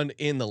 1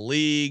 in the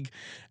league.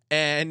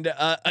 And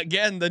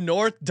again, the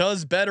North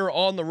does better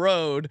on the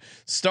road.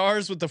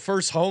 Stars with the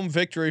first home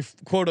victory,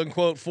 quote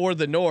unquote, for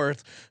the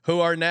North, who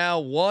are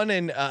now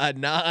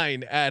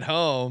 1-9 at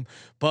home,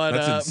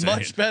 but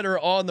much better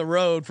on the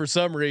road for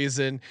some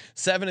reason.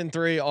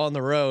 7-3 on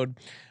the road.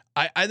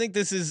 I think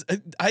this is.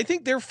 I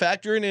think they're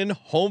factoring in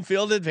home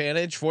field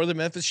advantage for the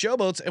Memphis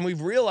Showboats, and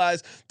we've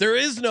realized there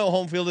is no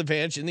home field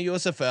advantage in the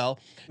USFL.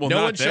 Well, no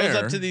not one shows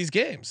there. up to these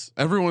games.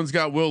 Everyone's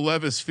got Will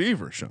Levis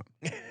fever, Sean.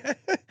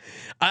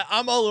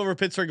 I'm all over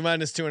Pittsburgh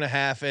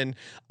 -2.5, and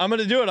I'm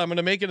going to do it. I'm going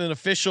to make it an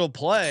official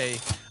play.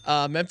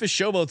 Memphis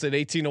Showboats at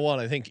 18-1,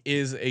 I think,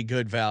 is a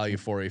good value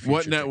for a future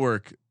What pick.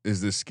 network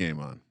is this game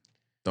on?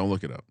 Don't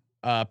look it up.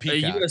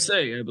 Peacock.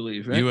 USA, I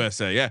believe. Right?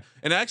 USA, yeah.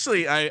 And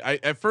actually, I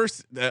at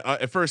first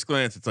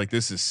glance, it's like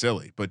this is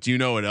silly. But do you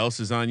know what else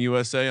is on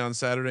USA on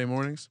Saturday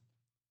mornings?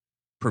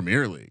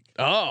 Premier League.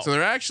 Oh, So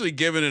they're actually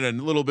giving it a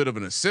little bit of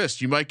an assist.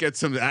 You might get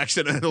some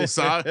accidental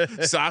soccer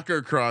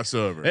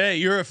crossover. hey,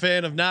 you're a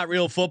fan of not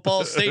real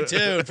football? Stay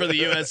tuned for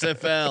the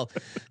USFL.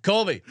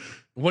 Colby,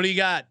 what do you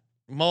got?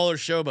 Mauler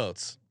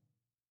Showboats.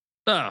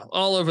 Oh,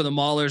 all over the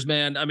Maulers,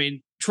 man. I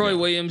mean, Troy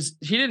Williams,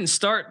 he didn't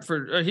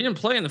he didn't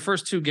play in the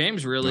first 2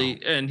 games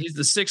really, and he's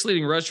the 6th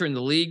leading rusher in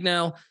the league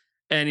now,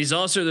 and he's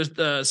also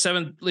the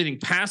 7th leading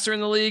passer in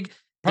the league.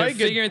 Probably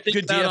They're figuring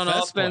things out on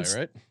offense.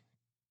 play, right?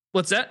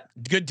 What's that?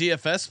 Good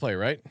DFS play,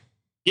 right?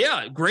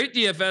 Yeah, great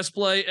DFS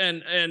play,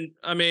 and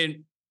I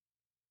mean,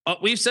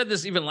 we've said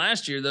this even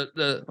last year.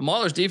 The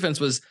Maulers defense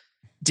was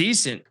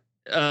decent.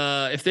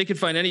 If they could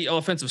find any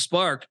offensive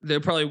spark,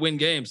 they'll probably win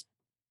games.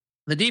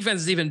 The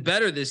defense is even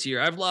better this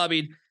year. I've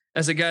lobbied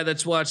as a guy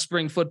that's watched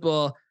spring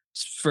football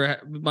for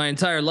my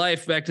entire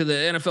life back to the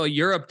NFL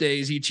Europe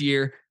days each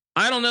year.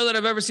 I don't know that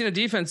I've ever seen a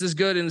defense this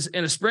good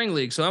in a spring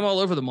league. So I'm all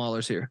over the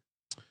Maulers here.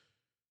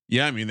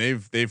 Yeah, I mean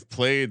they've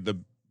played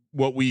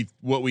what we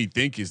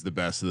think is the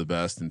best of the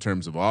best in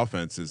terms of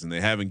offenses, and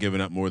they haven't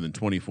given up more than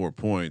 24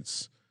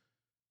 points,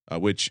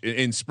 which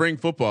in spring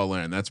football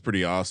land, that's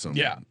pretty awesome.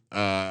 Yeah.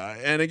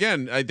 And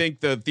again, I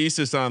think the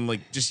thesis on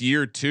like just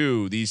year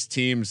 2, these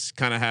teams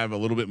kind of have a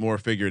little bit more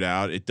figured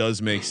out. It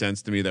does make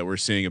sense to me that we're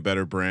seeing a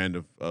better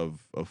brand of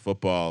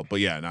football. But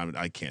yeah, no,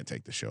 I can't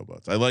take the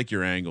Showboats. I like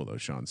your angle though,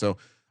 Sean. So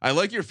I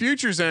like your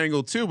futures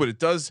angle too, but it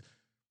does.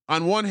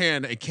 On one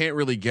hand, it can't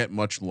really get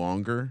much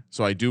longer,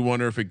 so I do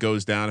wonder if it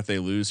goes down if they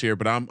lose here.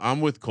 But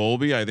I'm with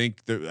Colby. I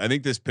think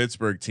this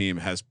Pittsburgh team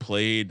has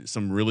played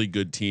some really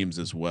good teams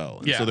as well,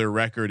 and so their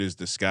record is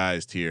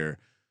disguised here.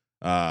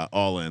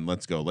 All in.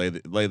 Let's go. Lay the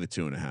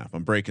 2.5.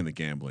 I'm breaking the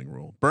gambling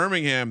rule.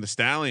 Birmingham, the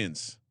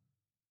Stallions,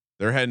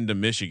 they're heading to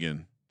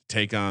Michigan to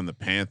take on the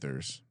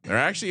Panthers. They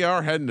actually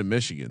are heading to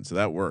Michigan, so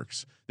that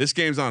works. This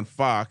game's on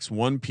Fox,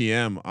 1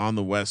 p.m. on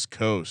the West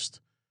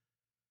Coast.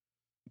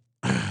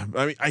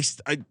 I mean,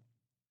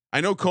 I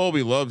know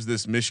Colby loves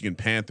this Michigan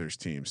Panthers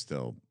team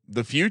still.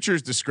 The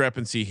futures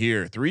discrepancy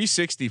here,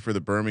 360 for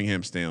the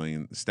Birmingham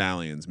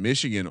Stallions.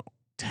 Michigan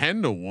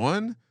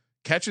 10-1,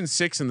 catching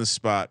 6 in the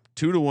spot,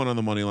 2-1 on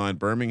the money line.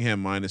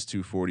 Birmingham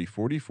 -240,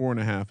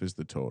 44.5 is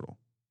the total.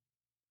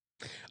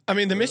 I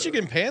mean, the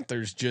Michigan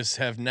Panthers just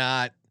have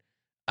not,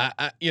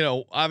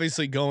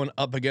 obviously going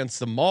up against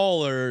the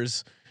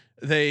Maulers,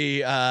 they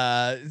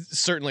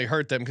certainly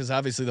hurt them because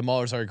obviously the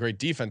Maulers are a great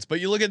defense. But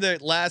you look at the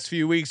last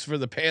few weeks for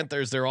the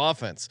Panthers, their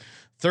offense,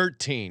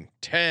 13,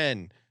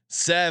 10,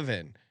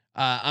 7.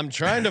 I'm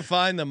trying to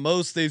find the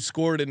most they've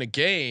scored in a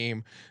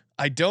game.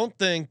 I don't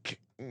think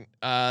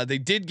they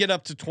did get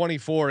up to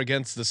 24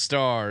 against the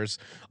Stars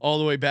all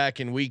the way back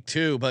in week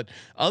 2. But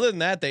other than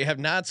that, they have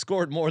not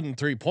scored more than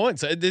 3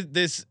 points.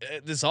 This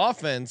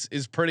offense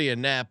is pretty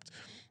inept.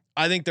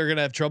 I think they're going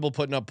to have trouble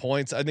putting up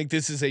points. I think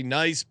this is a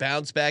nice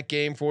bounce back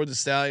game for the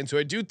Stallions, who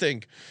I do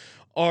think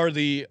are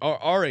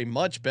a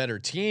much better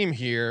team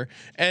here.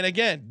 And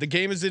again, the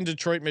game is in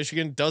Detroit,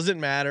 Michigan. Doesn't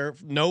matter.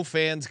 No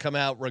fans come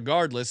out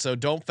regardless. So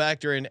don't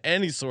factor in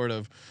any sort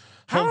of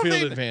home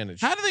field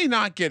advantage. How do they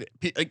not get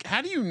like?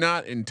 How do you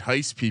not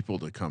entice people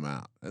to come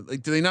out?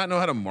 Like, do they not know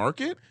how to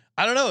market?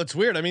 I don't know. It's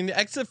weird. I mean, the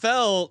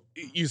XFL,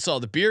 you saw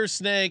the Beer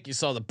Snake, you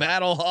saw the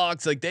Battle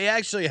Hawks. Like they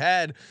actually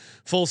had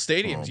full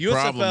stadiums. USFL,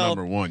 problem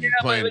number one.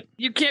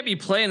 You can't be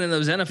playing in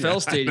those NFL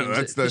stadiums.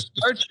 That's to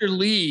start your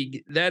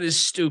league. That is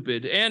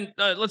stupid. And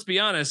let's be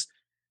honest,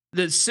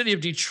 the city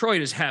of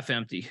Detroit is half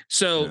empty.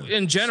 So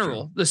in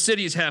general, the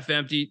city is half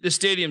empty. The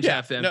stadium's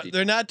half empty. No,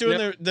 they're not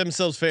doing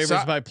themselves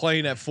favors by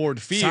playing at Ford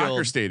Field.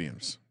 Soccer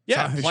stadiums.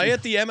 Yeah, play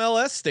at the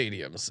MLS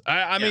stadiums.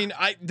 I mean,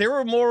 there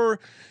were more.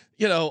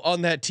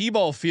 On that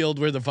T-ball field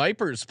where the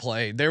Vipers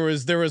played, there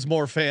was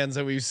more fans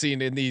than we've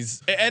seen in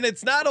these. And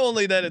it's not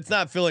only that it's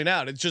not filling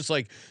out; it's just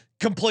like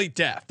complete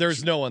death.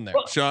 There's no one there.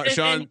 Well, Sean,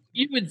 and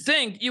you would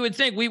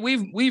think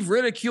we've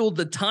ridiculed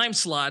the time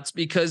slots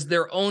because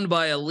they're owned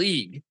by a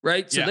league,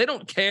 right? So they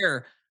don't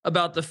care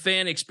about the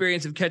fan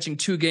experience of catching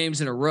 2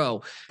 games in a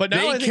row. But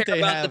now they care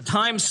about the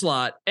time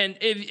slot. And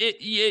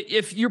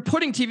if you're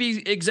putting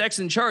TV execs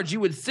in charge, you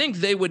would think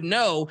they would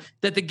know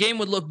that the game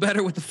would look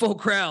better with the full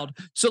crowd.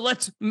 So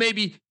let's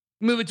maybe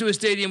move it to a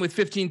stadium with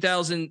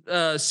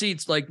 15,000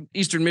 seats, like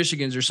Eastern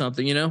Michigan's or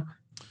something, Yeah,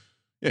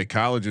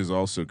 colleges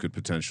also could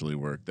potentially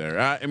work there.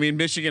 I mean,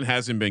 Michigan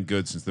hasn't been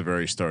good since the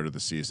very start of the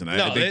season.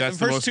 I think that's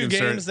the the first most 2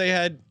 games they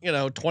had,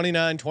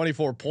 29,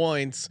 24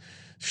 points.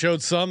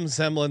 showed some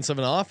semblance of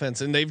an offense,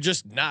 and they've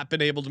just not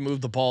been able to move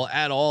the ball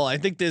at all. I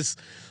think this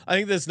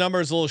number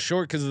is a little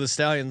short because of the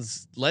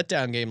Stallions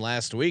letdown game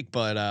last week,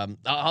 but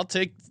I'll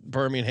take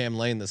Birmingham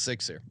laying the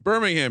 6 here.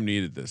 Birmingham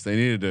needed this. They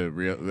needed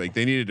to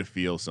they needed to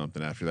feel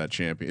something after that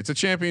champion. It's a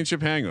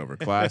championship hangover,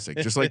 classic.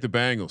 Just like the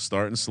Bengals,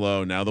 starting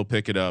slow. Now they'll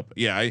pick it up.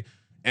 Yeah,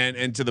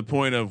 and to the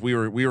point of we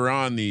were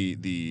on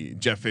the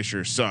Jeff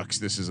Fisher sucks.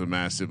 This is a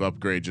massive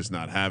upgrade. Just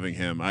not having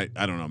him. I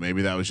don't know.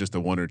 Maybe that was just a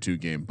 1 or 2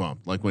 game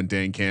bump, like when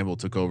Dan Campbell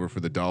took over for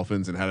the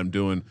Dolphins and had him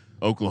doing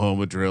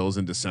Oklahoma drills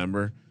in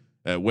December.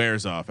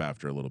 Wears off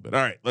after a little bit.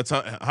 All right, let's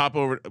hop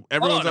over.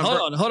 Everyone's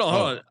hold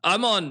on.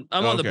 I'm on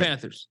the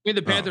Panthers. Give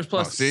me the Panthers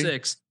plus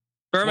 6.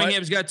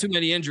 Birmingham's got too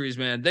many injuries,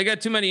 man. They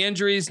got too many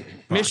injuries. Fuck.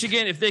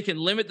 Michigan, if they can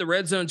limit the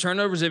red zone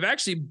turnovers, they've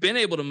actually been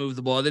able to move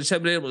the ball. They just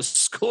haven't been able to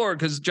score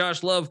because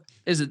Josh Love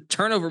is a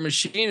turnover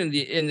machine in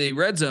the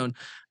red zone.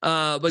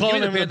 But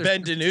calling him the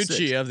Ben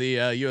DiNucci of the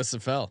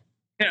USFL.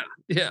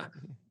 Yeah.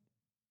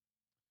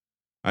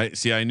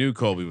 I knew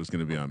Colby was going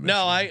to be on Michigan.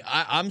 No,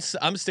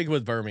 I'm sticking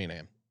with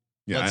Birmingham.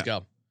 Yeah, let's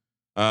go.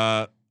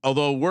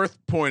 Although worth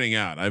pointing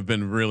out, I've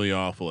been really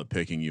awful at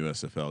picking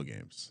USFL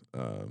games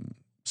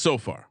so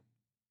far.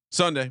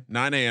 Sunday,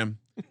 9 a.m.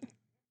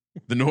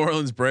 The New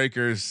Orleans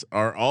Breakers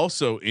are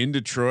also in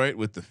Detroit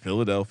with the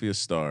Philadelphia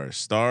Stars.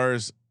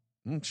 Stars,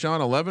 Sean,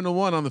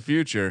 11-1 on the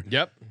future.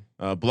 Yep.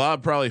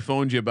 Blob probably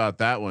phoned you about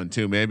that one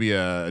too. Maybe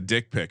a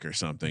dick pic or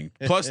something.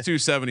 Plus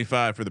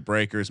 275 for the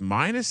Breakers.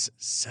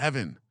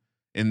 -7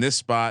 in this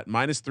spot.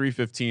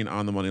 -315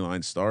 on the money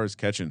line. Stars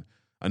catching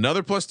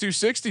another plus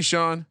 260.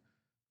 Sean,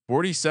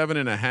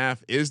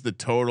 47.5 is the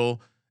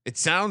total. It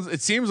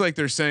seems like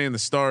they're saying the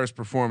Stars'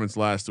 performance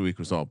last week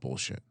was all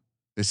bullshit.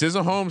 This is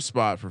a home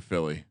spot for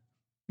Philly.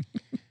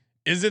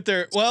 Is it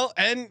their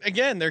and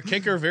again, their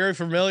kicker very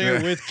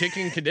familiar with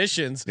kicking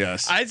conditions.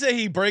 Yes. I'd say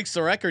he breaks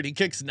the record. He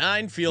kicks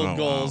 9 field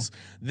goals. Wow.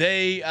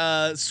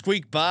 They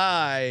squeak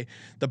by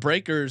the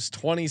Breakers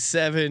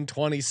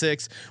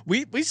 27-26.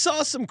 We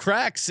saw some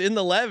cracks in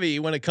the levee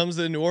when it comes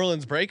to the New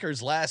Orleans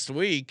Breakers last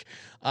week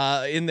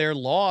in their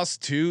loss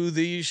to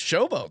the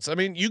Showboats. I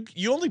mean,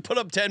 you only put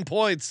up 10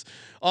 points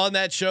on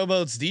that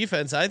Showboats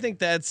defense. I think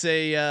that's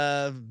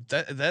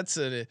that's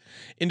an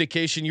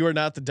indication you are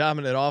not the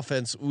dominant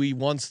offense we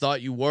once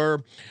thought you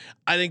were.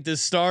 I think the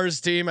Stars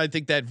team, I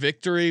think that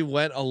victory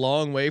went a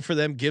long way for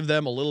them. Give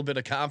them a little bit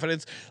of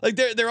confidence. Like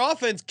their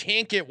offense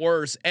can't get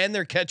worse, and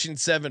they're catching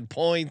 7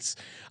 points.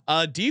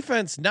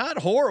 Defense not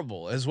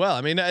horrible as well.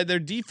 I mean, their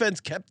defense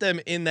kept them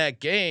in that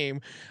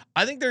game.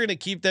 I think they're going to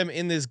keep them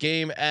in this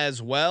game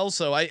as well.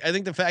 So I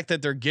think the fact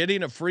that they're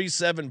getting a free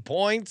 7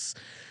 points,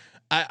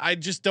 I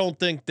just don't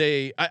think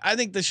I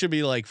think this should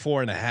be like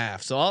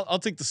 4.5. So I'll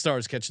take the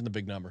Stars catching the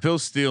big number. Phil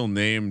Steele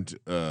named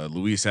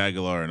Luis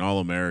Aguilar an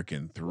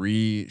All-American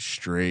 3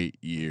 straight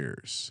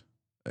years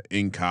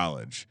in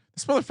college.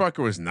 This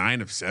motherfucker was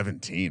 9 of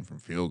 17 from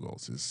field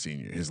goals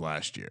his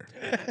last year.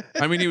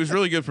 I mean, he was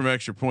really good from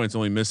extra points,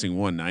 only missing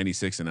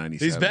 96 and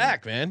 97. He's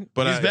back, man.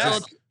 But he's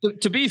back.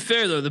 To be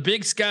fair though, the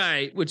Big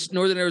Sky, which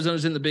Northern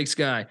Arizona's in the Big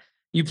Sky,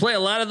 you play a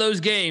lot of those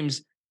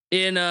games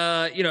in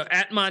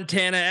at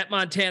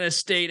Montana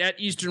State, at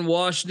Eastern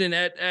Washington,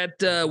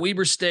 at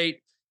Weber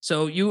State.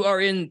 So you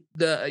are in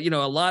the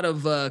a lot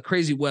of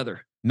crazy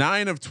weather.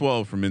 9 of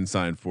 12 from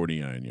inside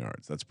 49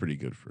 yards. That's pretty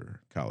good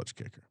for a college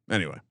kicker.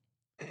 Anyway.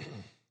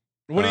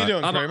 What are you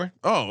doing, Kramer?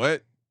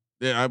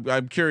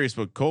 I'm curious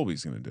what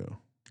Colby's going to do.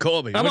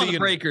 Colby, I'm on the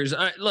Breakers.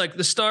 Look,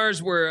 the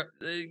Stars were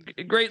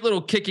a great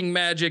little kicking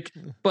magic,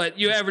 but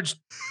you averaged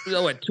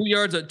 2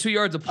 yards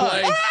of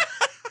play.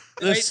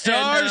 The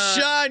Stars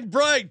shine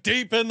bright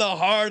deep in the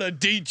heart of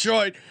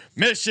Detroit,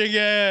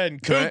 Michigan.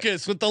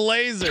 Kukas with the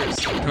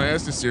lasers. Can I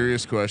ask a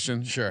serious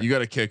question? Sure. You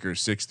got a kicker,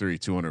 6'3",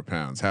 200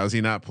 pounds. How's he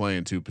not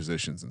playing 2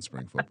 positions in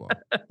spring football?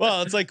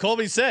 Well, it's like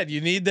Colby said.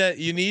 You need that.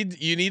 You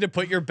need to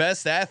put your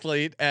best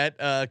athlete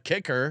at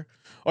kicker,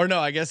 or no,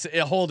 I guess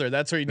a holder.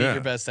 That's where you need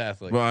your best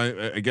athlete.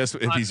 Well, I guess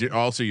if he's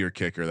also your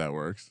kicker, that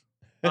works.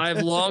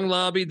 I've long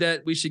lobbied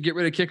that we should get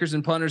rid of kickers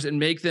and punters and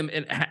make them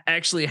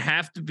actually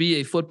have to be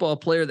a football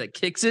player that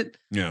kicks it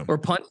or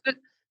punts it.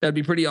 That'd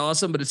be pretty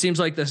awesome. But it seems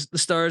like the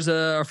Stars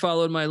are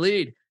following my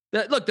lead.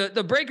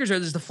 The Breakers are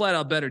just a flat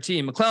out better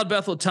team. McLeod,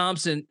 Bethel,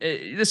 Thompson.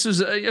 This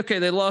was okay.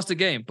 They lost a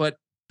game, but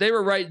they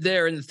were right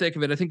there in the thick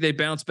of it. I think they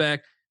bounced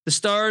back. The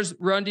Stars'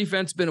 run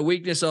defense has been a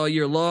weakness all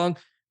year long,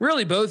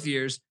 really both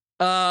years.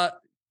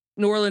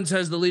 New Orleans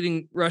has the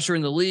leading rusher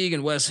in the league,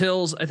 and Wes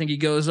Hills. I think he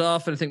goes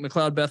off, and I think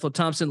McLeod, Bethel,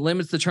 Thompson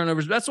limits the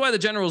turnovers. That's why the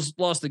Generals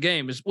lost the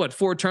game. Is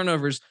 4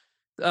 turnovers,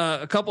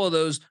 a couple of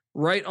those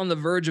right on the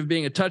verge of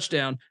being a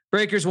touchdown.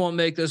 Breakers won't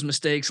make those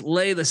mistakes.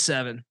 Lay the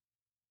 7.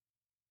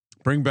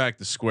 Bring back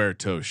the square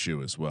toe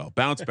shoe as well.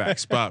 Bounce back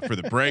spot for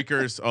the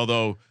Breakers.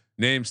 Although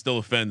name still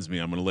offends me,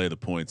 I'm going to lay the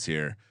points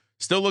here.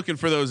 Still looking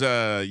for those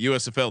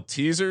USFL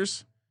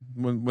teasers.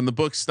 When the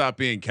books stop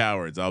being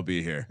cowards, I'll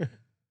be here.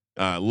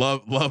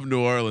 Love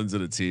New Orleans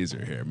at a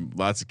teaser here.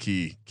 Lots of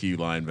key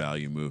line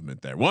value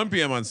movement there. 1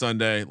 p.m. on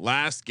Sunday,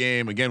 last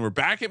game. Again, we're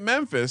back at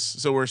Memphis,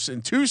 so we're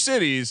in 2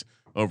 cities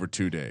over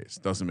 2 days.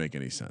 Doesn't make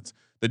any sense.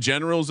 The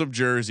Generals of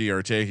Jersey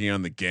are taking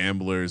on the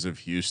Gamblers of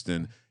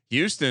Houston.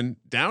 Houston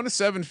down to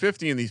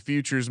 750 in the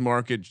futures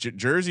market.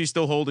 Jersey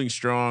still holding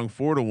strong,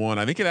 4-1.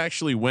 I think it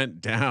actually went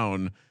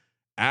down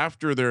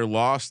after their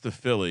loss to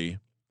Philly.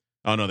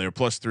 Oh no, they were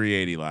plus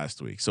 380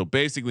 last week. So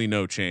basically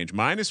no change.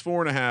 Minus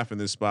 4.5 in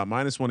this spot.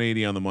 Minus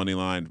 180 on the money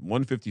line.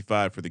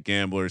 155 for the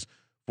Gamblers.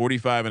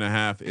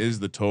 45.5 is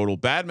the total.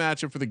 Bad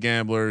matchup for the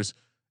Gamblers.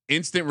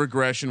 Instant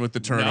regression with the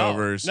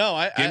turnovers.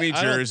 Give me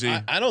Jersey.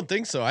 I don't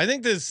think so. I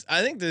think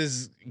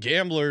this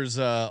Gamblers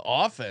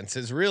offense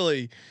has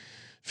really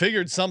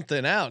figured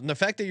something out, and the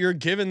fact that you're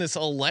giving this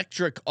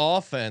electric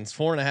offense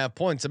 4.5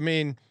 points. I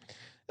mean,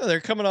 they're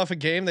coming off a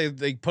game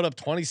they put up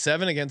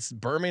 27 against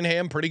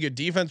Birmingham. Pretty good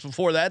defense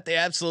before that. They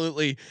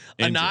absolutely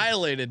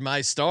annihilated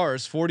my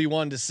Stars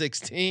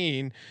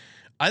 41-16.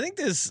 I think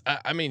this.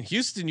 I mean,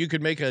 Houston. You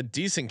could make a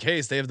decent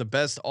case. They have the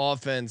best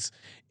offense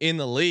in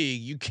the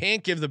league. You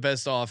can't give the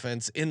best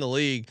offense in the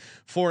league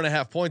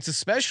 4.5 points,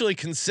 especially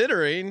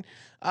considering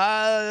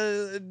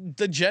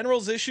the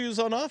Generals' issues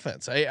on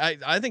offense.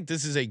 I think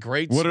this is a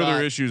great. What spot. are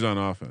their issues on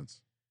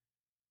offense?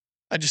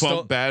 I just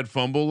don't. Bad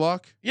fumble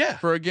luck. Yeah,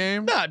 for a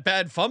game. Not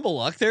bad fumble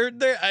luck.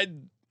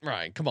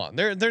 Ryan, come on.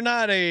 They're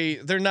not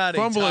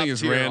fumbling a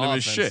is random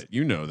offense. as shit.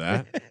 You know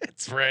that.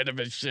 It's random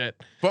as shit.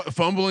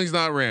 Fumbling's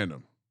not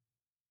random.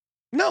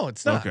 No,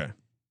 it's not. Okay.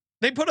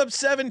 They put up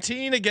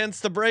 17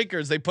 against the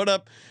Breakers. They put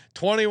up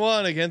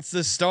 21 against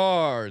the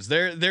Stars.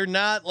 They're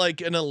not like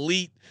an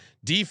elite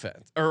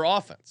defense or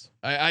offense.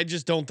 I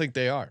just don't think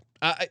they are.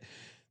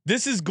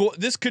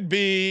 This could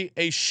be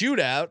a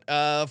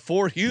shootout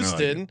for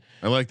Houston.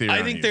 I like the.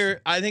 I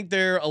think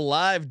they're a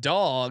live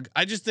dog.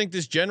 I just think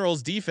this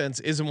Generals defense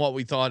isn't what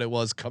we thought it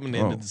was coming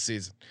into the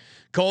season.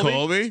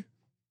 Colby?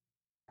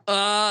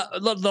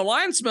 The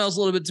line smells a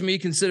little bit to me,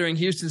 considering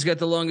Houston's got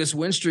the longest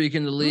win streak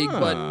in the league,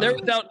 but they're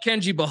without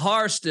Kenji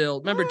Bahar still.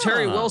 Remember,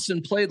 Terry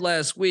Wilson played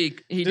last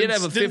week. He did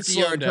have a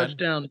 50-yard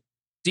touchdown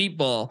deep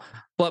ball,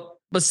 but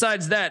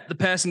besides that, the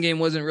passing game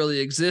wasn't really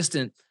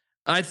existent.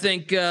 I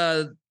think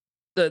the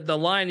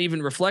line,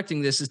 even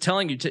reflecting this, is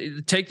telling you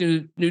to take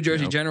the New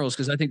Jersey Generals,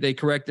 because I think they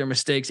correct their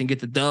mistakes and get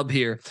the dub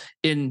here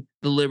in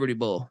the Liberty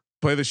Bowl.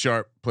 Play the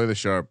sharp,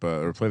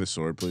 or play the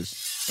sword, please.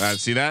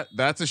 See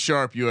that's a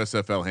sharp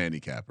USFL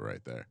handicapper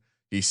right there.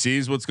 He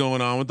sees what's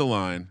going on with the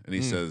line, and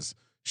he says,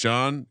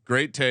 "Sean,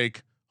 great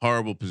take,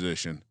 horrible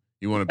position.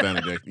 You want a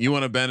Benedict? You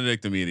want a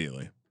Benedict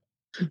immediately."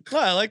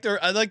 Well, I like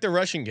their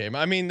rushing game.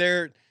 I mean,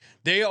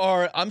 they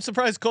are. I'm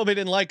surprised Colby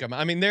didn't like them.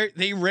 I mean,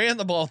 they ran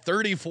the ball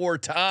 34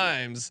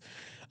 times.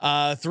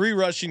 3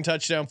 rushing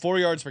touchdown, 4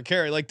 yards per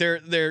carry. Like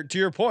they're to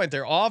your point,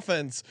 their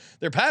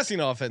passing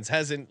offense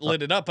hasn't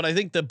lit it up, but I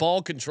think the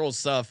ball control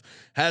stuff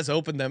has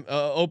opened them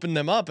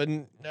up,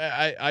 and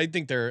I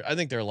think they're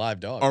a live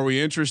dog. Are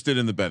we interested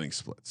in the betting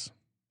splits?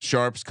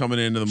 Sharps coming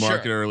into the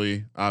market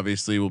early.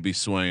 Obviously, we'll be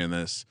swaying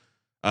this.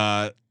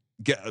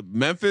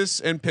 Memphis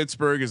and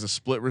Pittsburgh is a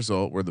split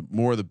result, where the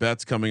more of the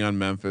bets coming on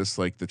Memphis,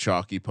 like the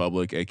chalky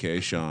public, aka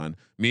Sean.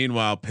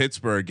 Meanwhile,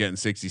 Pittsburgh getting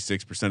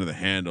 66% of the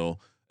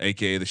handle,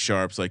 aka the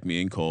sharps like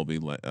me and Colby,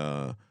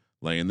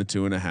 laying the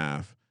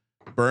 2.5.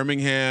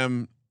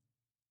 Birmingham,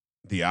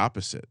 the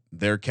opposite.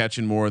 They're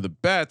catching more of the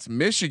bets.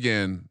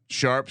 Michigan,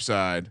 sharp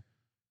side,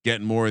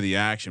 getting more of the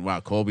action. Wow,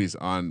 Colby's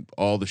on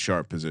all the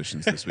sharp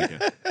positions this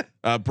weekend.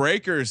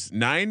 Breakers,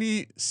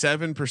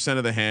 97%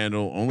 of the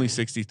handle, only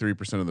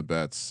 63% of the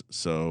bets.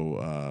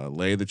 So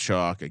lay the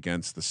chalk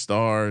against the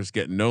Stars.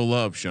 Getting no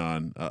love,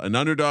 Sean. An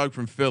underdog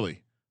from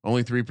Philly,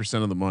 only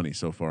 3% of the money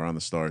so far on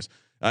the Stars.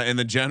 And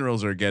the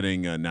Generals are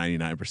getting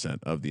 99%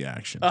 of the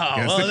action. Oh,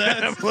 well,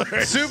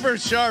 that's super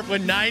sharp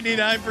when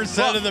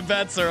 99% of the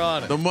bets are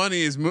on it. The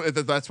money is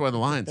that's why the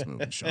line's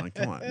moving, Sean.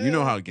 Come on. You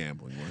know how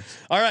gambling works.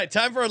 All right,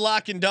 time for a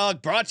lock and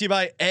dog, brought to you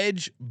by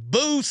Edge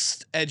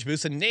Boost. Edge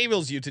Boost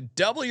enables you to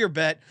double your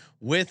bet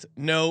with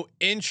no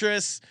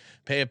interest.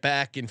 Pay it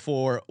back in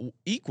 4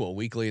 equal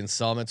weekly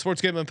installments.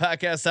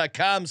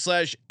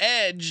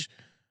 SportsGamblingPodcast.com/edge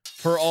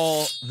for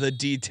all the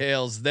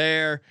details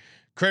there.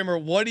 Kramer,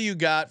 what do you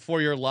got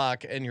for your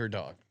lock and your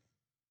dog?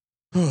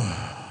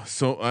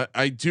 So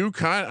I do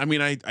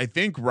I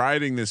think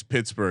riding this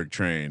Pittsburgh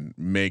train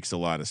makes a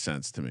lot of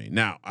sense to me.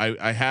 Now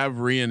I have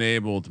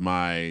re-enabled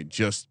my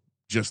just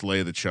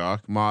lay the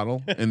chalk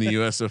model in the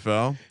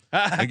USFL.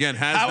 Again,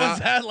 how was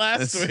that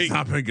last week? It's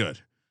not been good.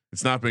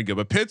 It's not been good.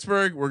 But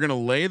Pittsburgh, we're gonna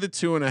lay the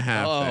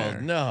 2.5. Oh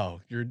there.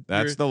 no,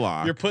 That's the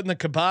lock. You're putting the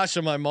kibosh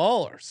on my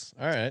maulers.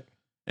 All right.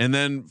 And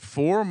then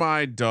for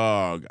my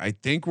dog, I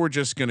think we're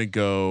just gonna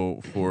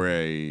go for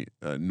a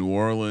New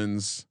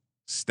Orleans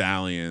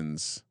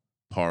Stallions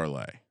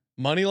parlay.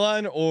 Money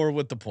line or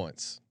with the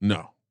points?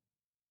 No,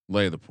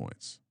 lay the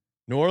points.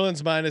 New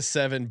Orleans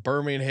 -7,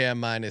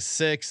 Birmingham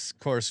 -6. Of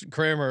course,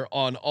 Kramer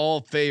on all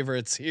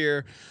favorites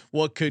here.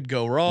 What could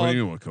go wrong? What do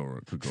you mean what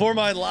could go for wrong?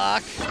 my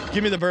lock,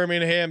 give me the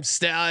Birmingham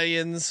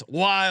Stallions.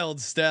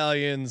 Wild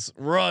Stallions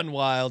run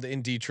wild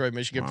in Detroit,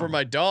 Michigan. Wow. For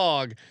my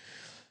dog,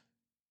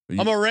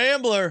 I'm a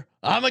rambler.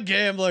 I'm a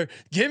gambler.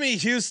 Give me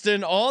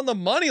Houston on the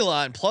money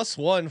line plus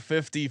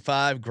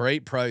 155.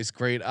 Great price,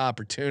 great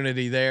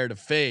opportunity there to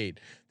fade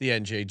the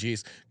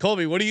NJGs.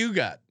 Colby, what do you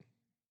got?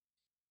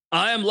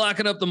 I am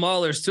locking up the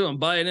Maulers too. I'm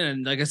buying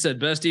in. Like I said,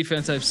 best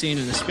defense I've seen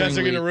in the spring. You guys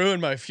are going to ruin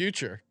my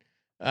future.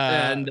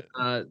 And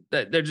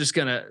they're just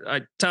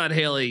gonna. Todd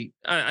Haley.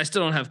 I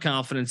still don't have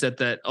confidence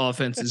that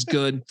offense is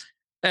good.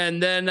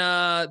 And then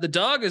the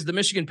dog is the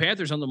Michigan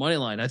Panthers on the money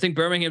line. I think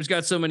Birmingham's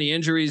got so many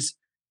injuries.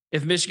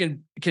 If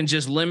Michigan can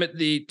just limit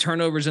the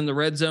turnovers in the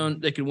red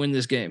zone, they can win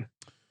this game.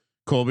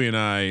 Colby and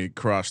I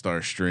crossed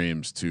our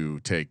streams to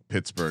take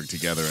Pittsburgh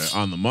together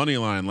on the money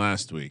line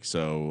last week.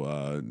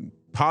 So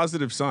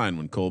positive sign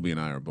when Colby and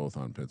I are both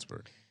on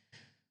Pittsburgh.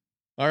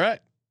 All right.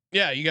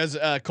 Yeah, you guys.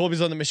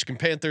 Colby's on the Michigan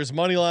Panthers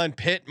money line.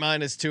 Pitt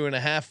minus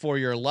 2.5 for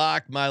your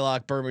lock. My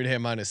lock.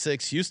 Birmingham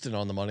 -6. Houston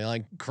on the money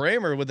line.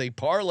 Kramer with a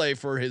parlay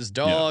for his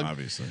dog. Yeah,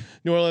 obviously.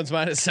 New Orleans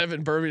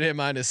 -7. Birmingham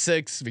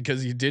 -6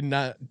 because you did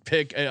not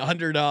pick an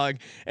underdog,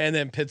 and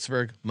then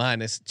Pittsburgh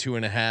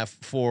 -2.5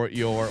 for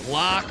your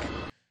lock.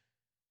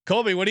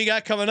 Colby, what do you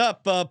got coming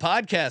up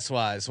podcast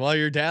wise while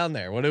you're down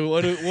there? What are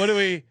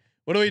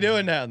we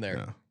doing down there?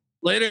 Yeah.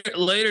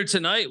 Later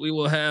tonight, we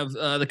will have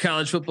the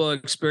college football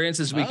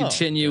experience as we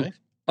continue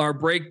our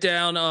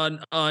breakdown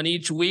on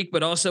each week.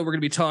 But also, we're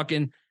going to be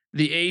talking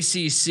the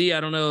ACC.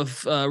 I don't know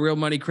if Real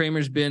Money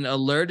Kramer's been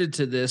alerted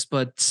to this,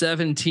 but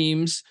 7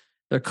 teams,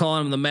 they're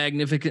calling them the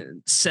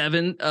Magnificent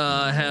Seven,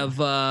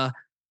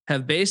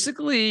 have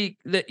basically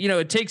that.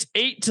 It takes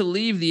 8 to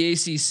leave the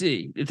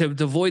ACC to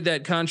avoid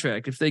that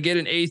contract. If they get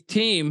an 8th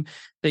team,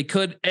 they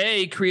could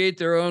create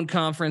their own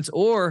conference,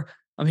 or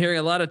I'm hearing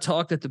a lot of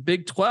talk that the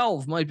Big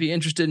 12 might be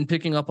interested in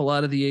picking up a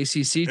lot of the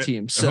ACC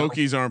teams. So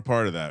Hokies aren't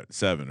part of that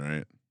 7,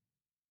 right?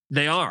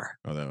 They are.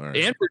 Oh, they are.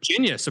 And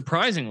Virginia,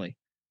 surprisingly.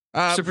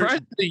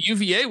 Surprisingly,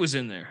 UVA was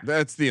in there.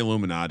 That's the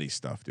Illuminati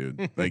stuff,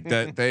 dude. Like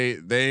that,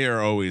 they are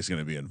always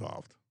going to be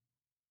involved.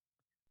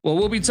 Well,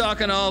 we'll be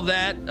talking all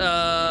that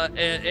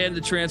and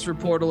the transfer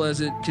portal as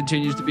it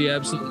continues to be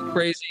absolutely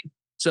crazy.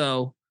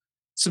 So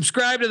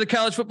subscribe to the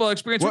College Football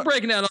Experience. We're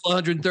breaking down all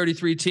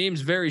 133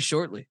 teams very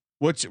shortly.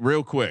 What's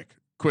real quick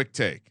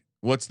take?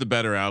 What's the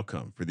better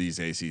outcome for these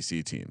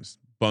ACC teams?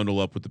 Bundle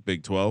up with the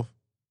Big 12?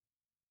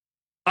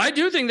 I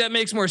do think that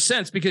makes more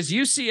sense because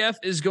UCF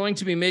is going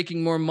to be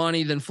making more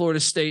money than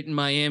Florida State and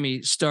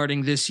Miami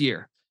starting this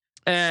year.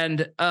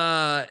 And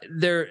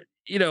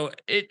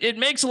it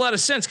makes a lot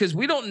of sense because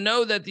we don't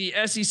know that the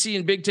SEC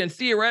and Big Ten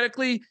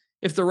theoretically,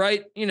 if the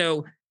right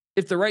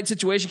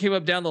situation came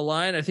up down the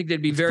line, I think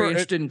they'd be very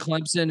interested in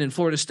Clemson and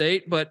Florida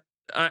State. But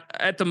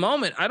at the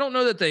moment, I don't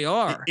know that they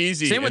are.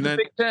 Easy. Same with the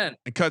Big Ten.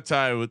 And cut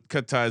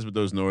ties with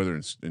those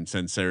Northerns and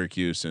send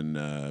Syracuse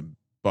and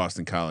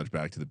Boston College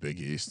back to the Big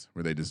East,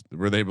 where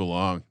they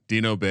belong.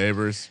 Dino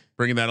Babers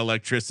bringing that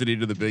electricity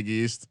to the Big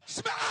East.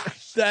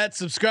 Smash that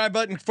subscribe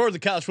button for the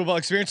College Football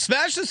Experience.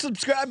 Smash the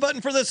subscribe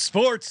button for the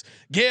Sports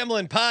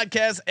Gambling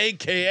Podcast,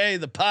 aka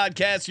the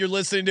podcast you're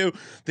listening to,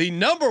 the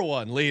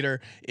 #1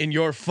 leader in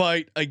your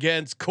fight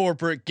against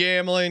corporate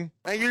gambling.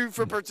 Thank you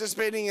for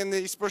participating in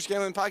the Sports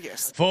Gambling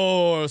Podcast.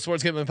 For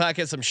Sports Gambling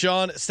Podcast, I'm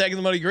Sean, stacking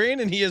the money green,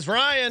 and he is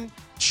Ryan.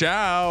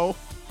 Ciao,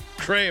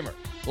 Kramer.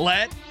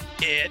 Let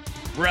it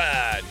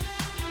ride.